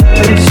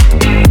fast.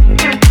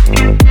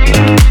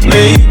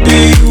 Maybe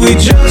we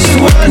just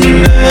were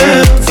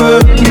never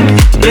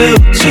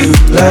built to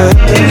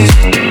last.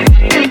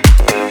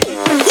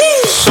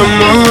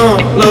 Summer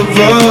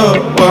lover,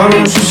 why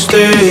don't you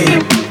stay?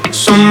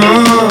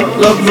 Summer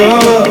lover,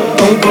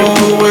 don't go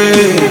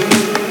away.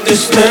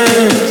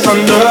 Distant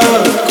thunder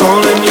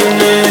calling your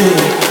name.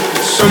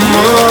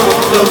 Summer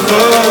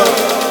lover,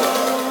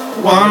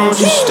 why don't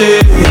you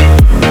stay?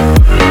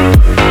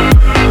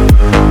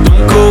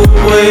 Don't go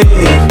away.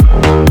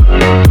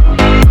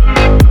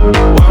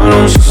 Why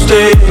don't you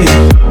stay?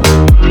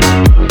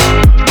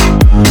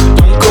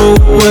 Don't go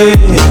away.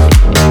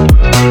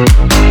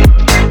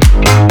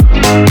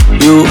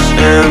 You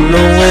and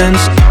the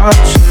winds are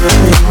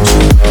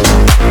changing.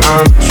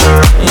 I'm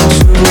trying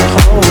to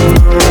hold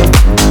on.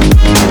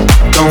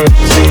 Don't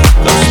think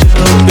I'll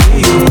still be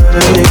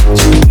waiting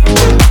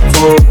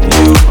for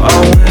you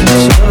all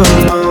winter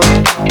long.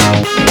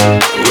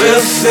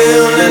 We're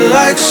feeling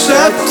like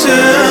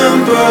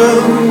September,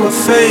 we're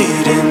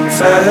fading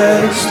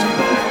fast.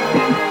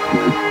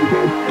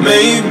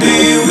 Maybe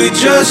we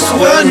just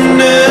were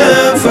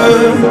never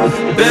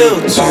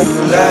built to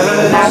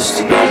last.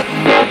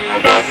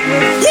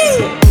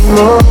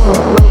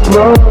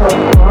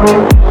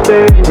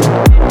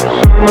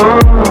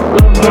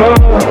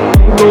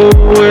 Go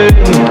away,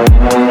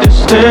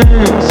 distant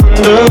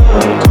thunder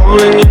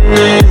calling your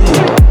name.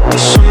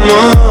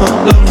 Summer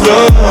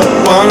lover,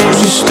 why don't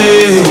you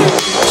stay?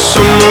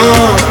 Summer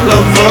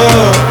lover,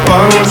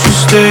 why don't you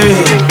stay?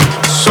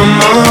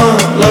 Summer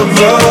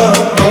lover,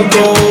 don't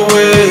go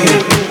away.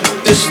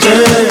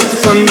 Distant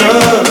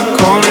thunder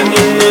calling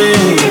your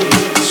name.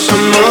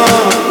 Summer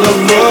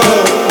lover,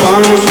 why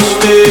don't you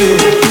stay?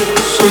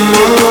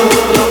 Summer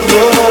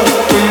lover,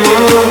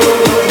 summer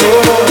lover,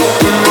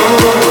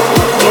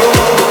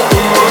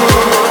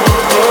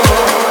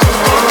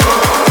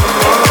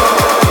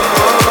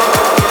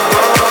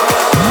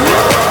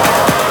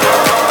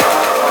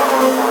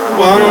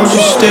 why don't you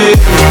stay?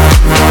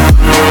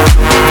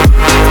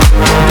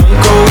 Don't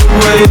go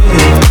away.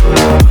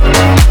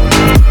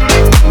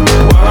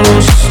 Why don't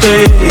you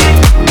stay?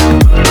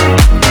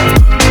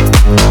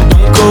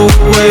 Don't go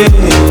away.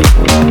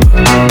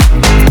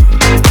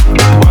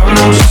 Why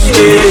don't you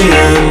stay?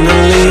 And the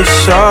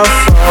leaves are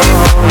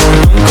falling.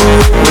 Don't go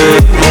away.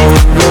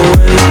 Don't go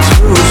away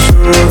too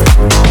soon.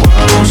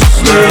 Why don't you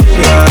stay?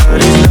 God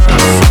is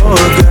not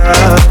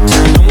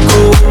forgotten. Don't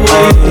go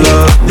away.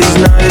 Love these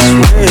nights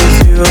with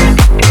you.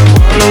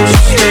 Why don't you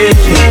stay?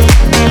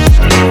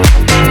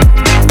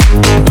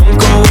 Don't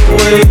go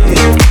away.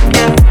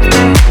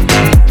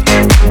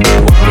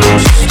 Why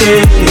don't you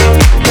stay?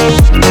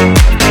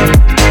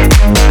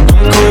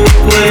 Don't go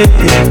away.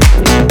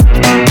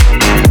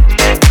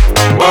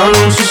 Why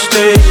don't you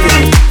stay?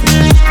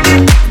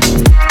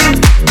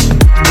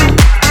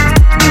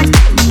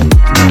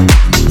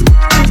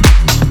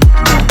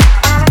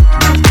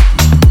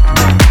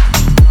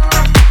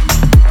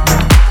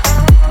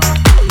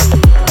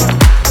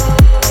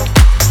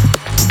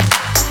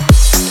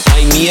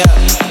 Light me up.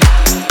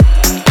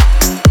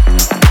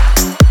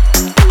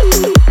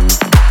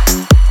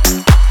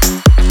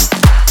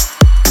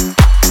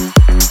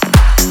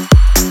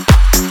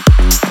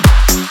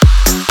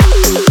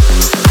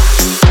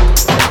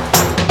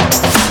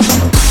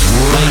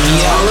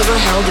 Oliver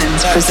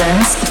Heldens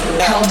presents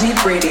Heldeep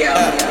Radio.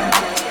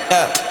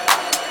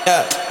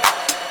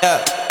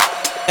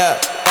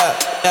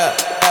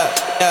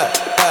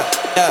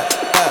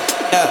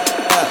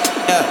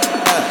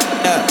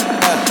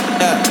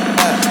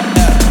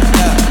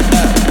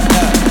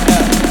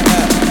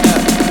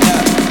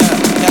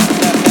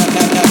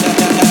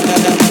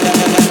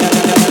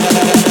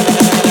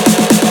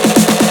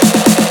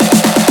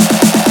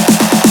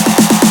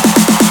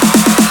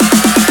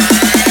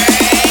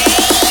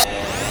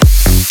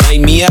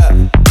 Light me up.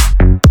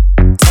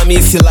 Tell me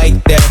if you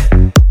like that.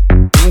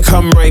 Then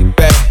come right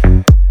back.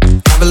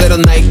 Have a little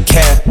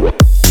nightcap.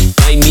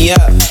 Light me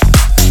up.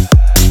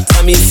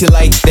 Tell me if you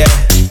like that.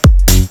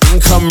 Then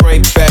come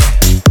right back.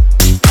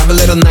 Have a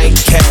little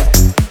nightcap.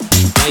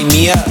 Light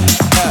me up.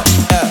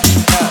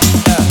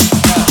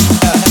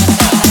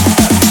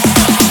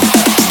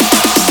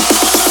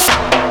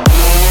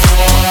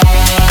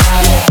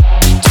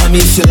 Tell me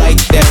if you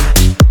like that.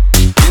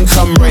 Then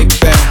come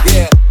right back.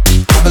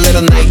 Have a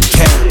little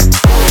nightcap.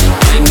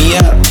 Light me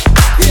up.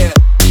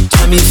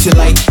 Tell me if you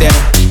like that.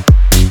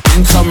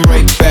 Then come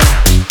right back.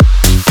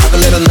 Have a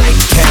little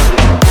nightcap.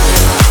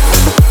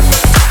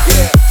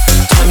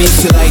 Tell me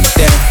if you like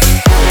that.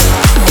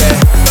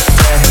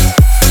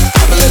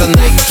 Have a little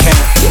nightcap.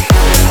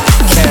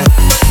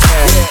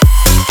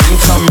 Then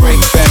come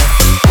right back.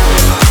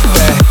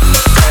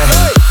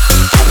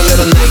 Have a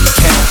little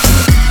nightcap.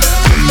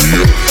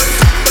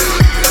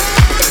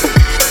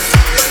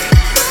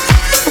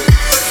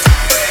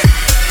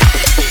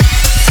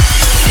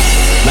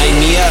 Light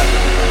me up.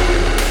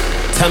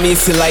 Tell me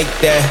if you like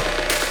that.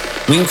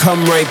 We can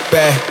come right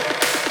back.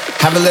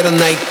 Have a little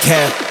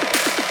nightcap.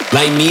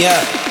 Light me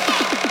up.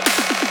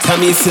 Tell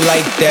me if you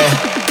like that.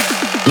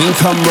 We can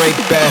come right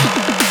back.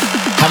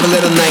 Have a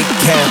little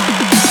nightcap.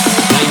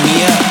 Light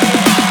me up.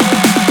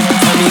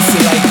 Tell me if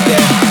you like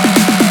that.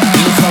 We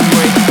can come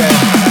right back.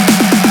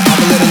 Have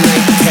a little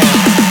nightcap.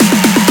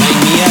 Light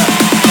me up.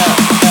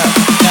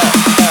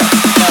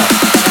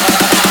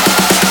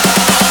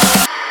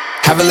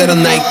 Have a little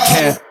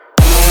nightcap.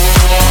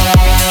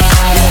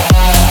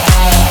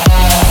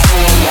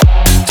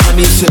 Tell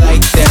me if you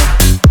like that.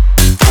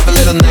 Have a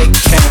little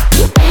nightcap.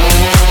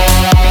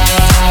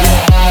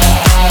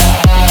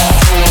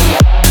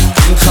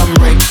 Then come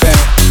right back.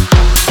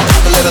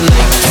 Have a little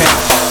nightcap.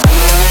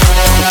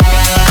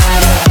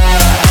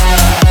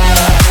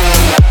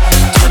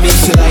 Tell me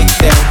if you like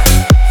that.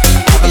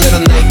 Have a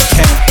little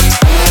nightcap.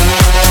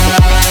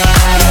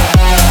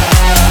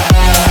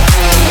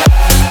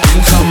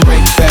 Then come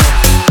right back.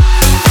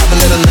 Have a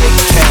little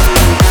nightcap.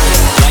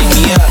 Light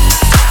me up.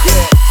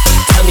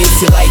 Tell me if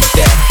you like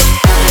that.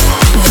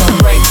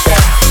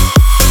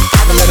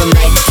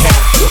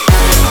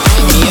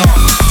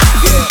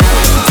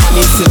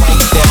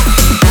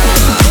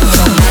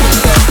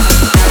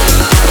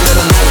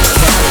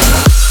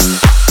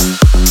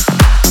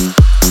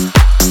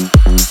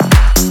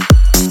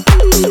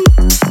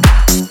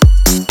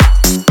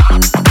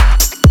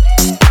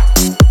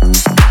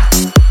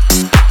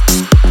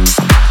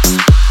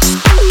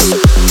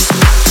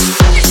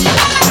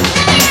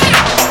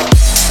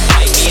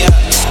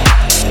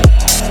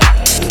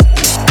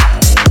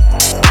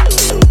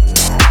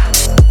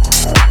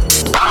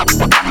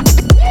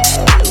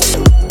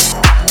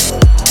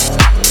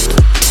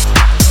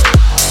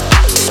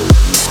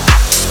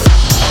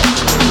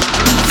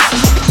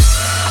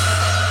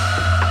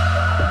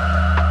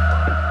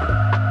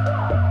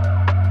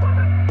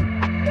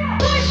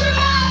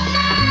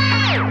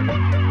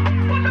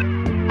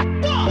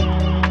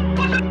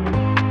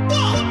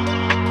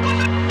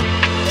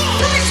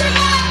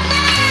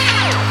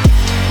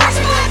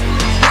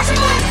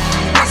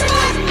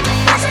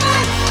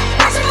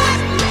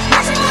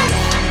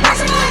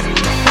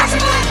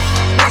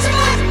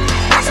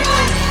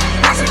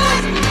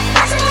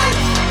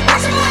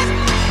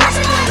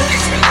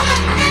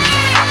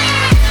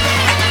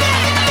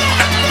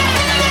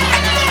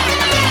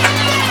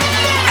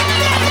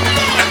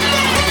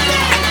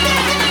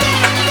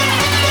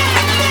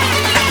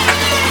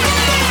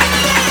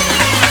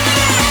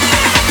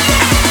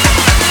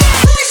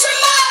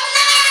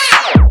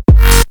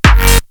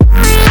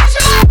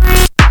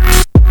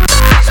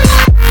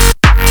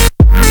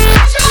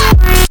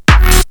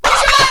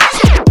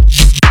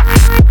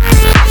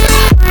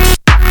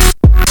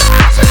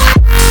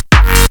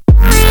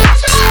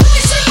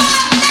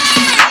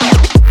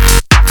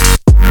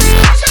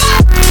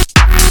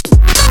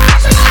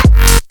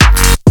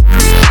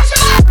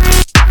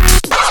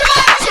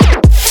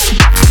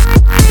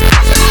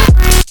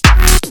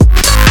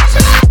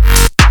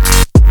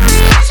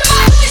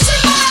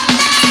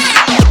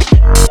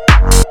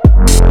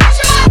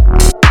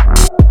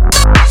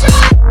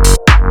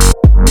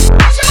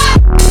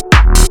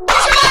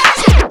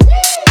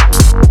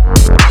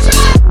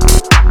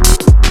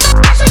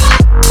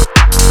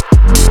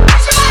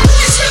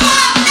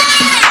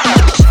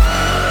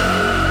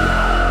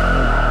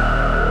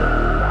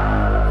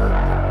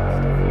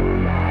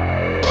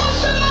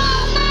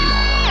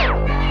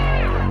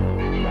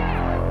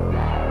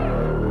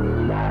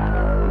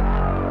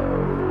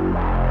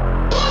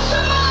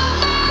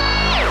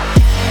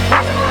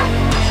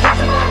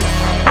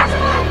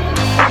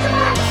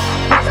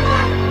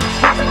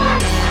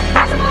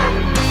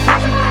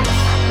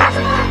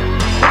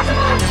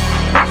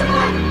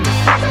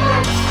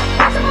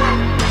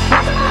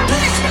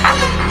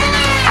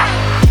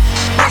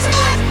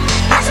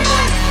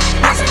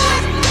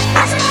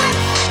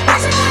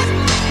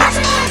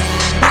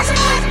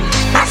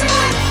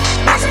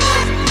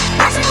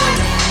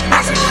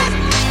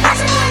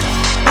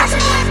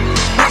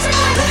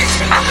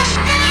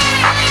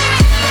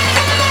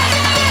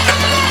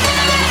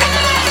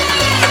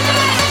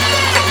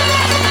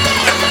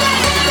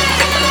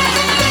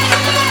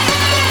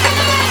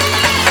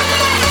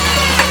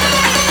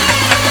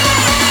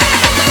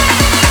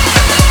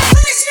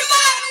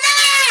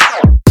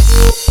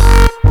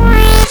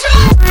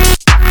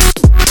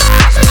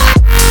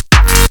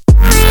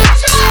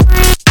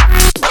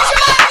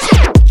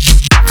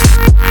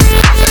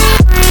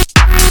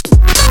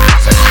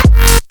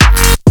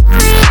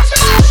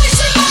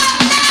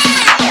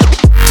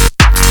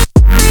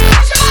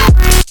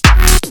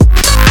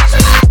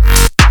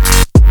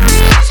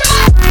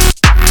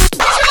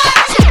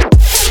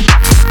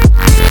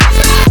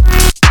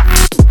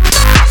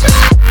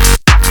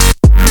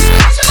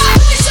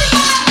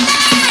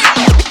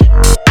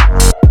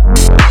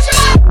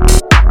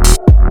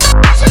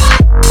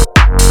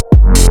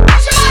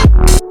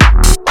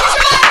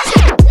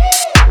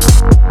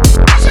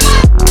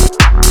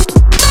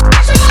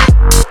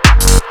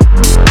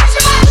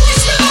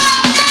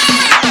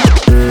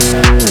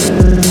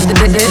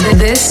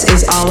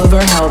 This is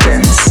Oliver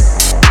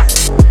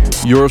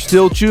Heldens. You're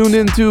still tuned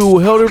into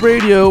Heldeep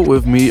Radio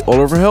with me,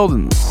 Oliver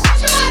Heldens.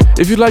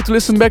 If you'd like to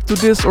listen back to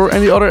this or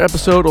any other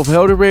episode of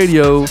Heldeep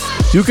Radio,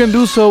 you can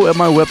do so at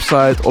my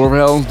website,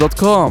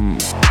 oliverheldens.com.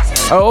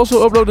 I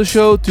also upload the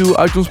show to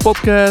iTunes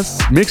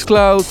Podcasts,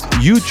 Mixcloud,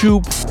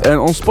 YouTube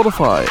and on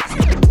Spotify.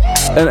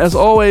 And as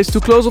always, to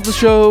close off the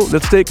show,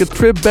 let's take a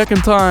trip back in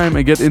time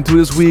and get into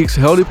this week's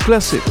Heldeep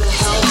Classic.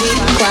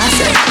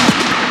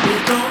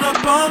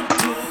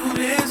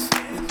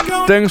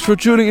 Thanks for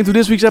tuning into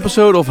this week's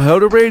episode of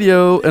Heldeep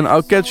Radio, and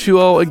I'll catch you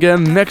all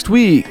again next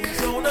week.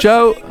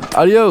 Ciao,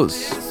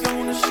 adios.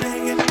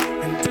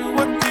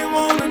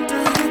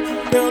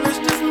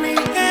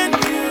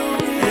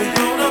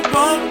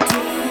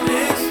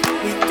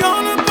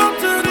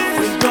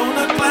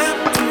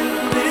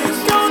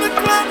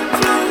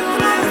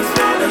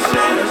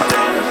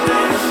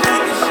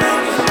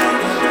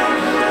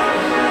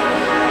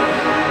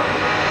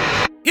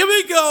 Here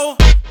we go.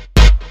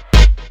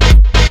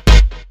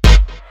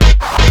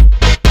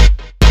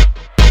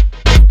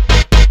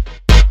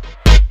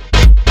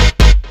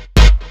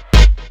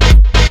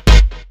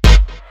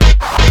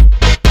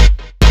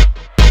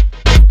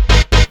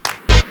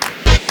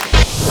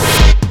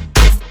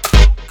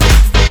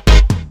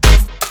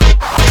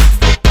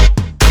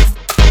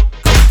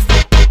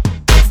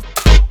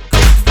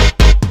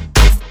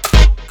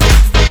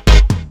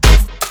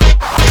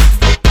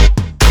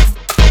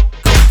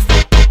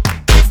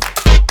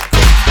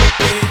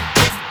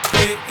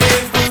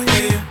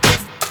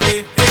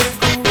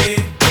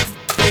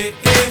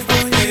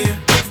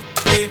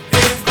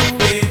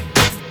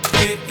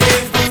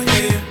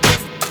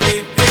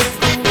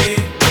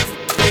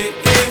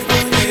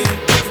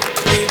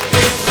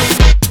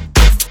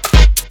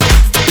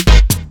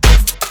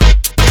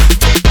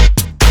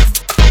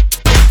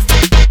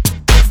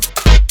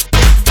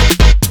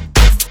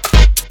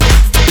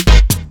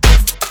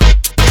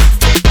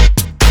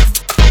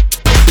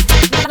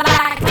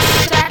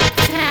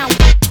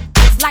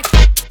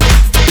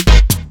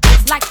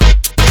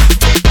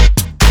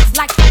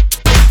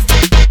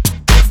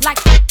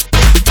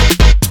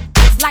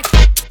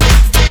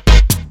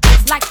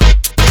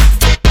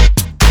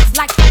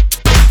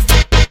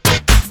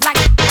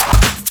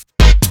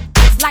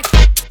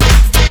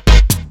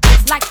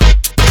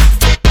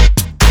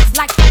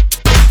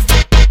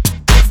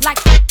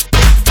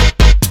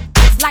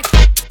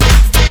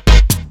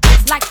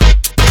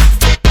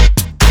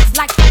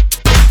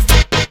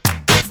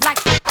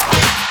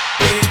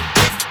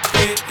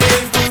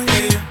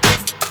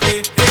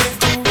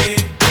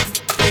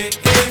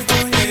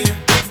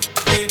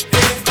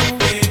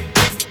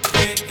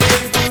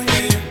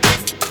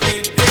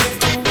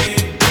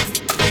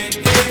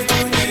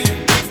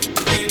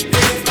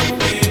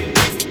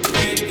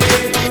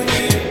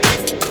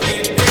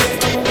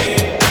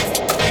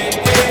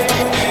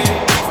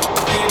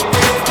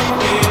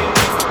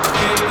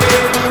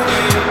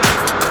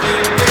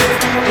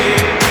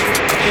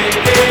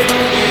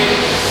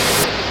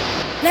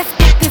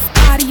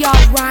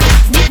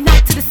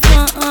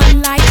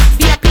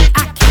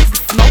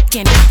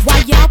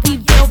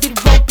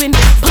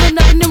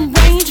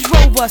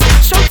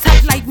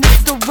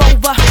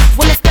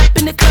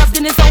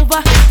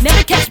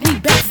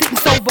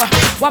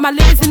 While my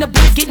lyrics in the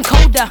booth getting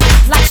colder,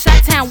 like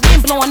Chi-Town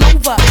wind blowing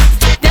over.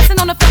 Dancing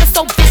on the fellas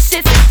so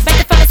vicious, make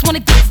the fellas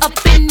wanna get up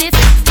in this.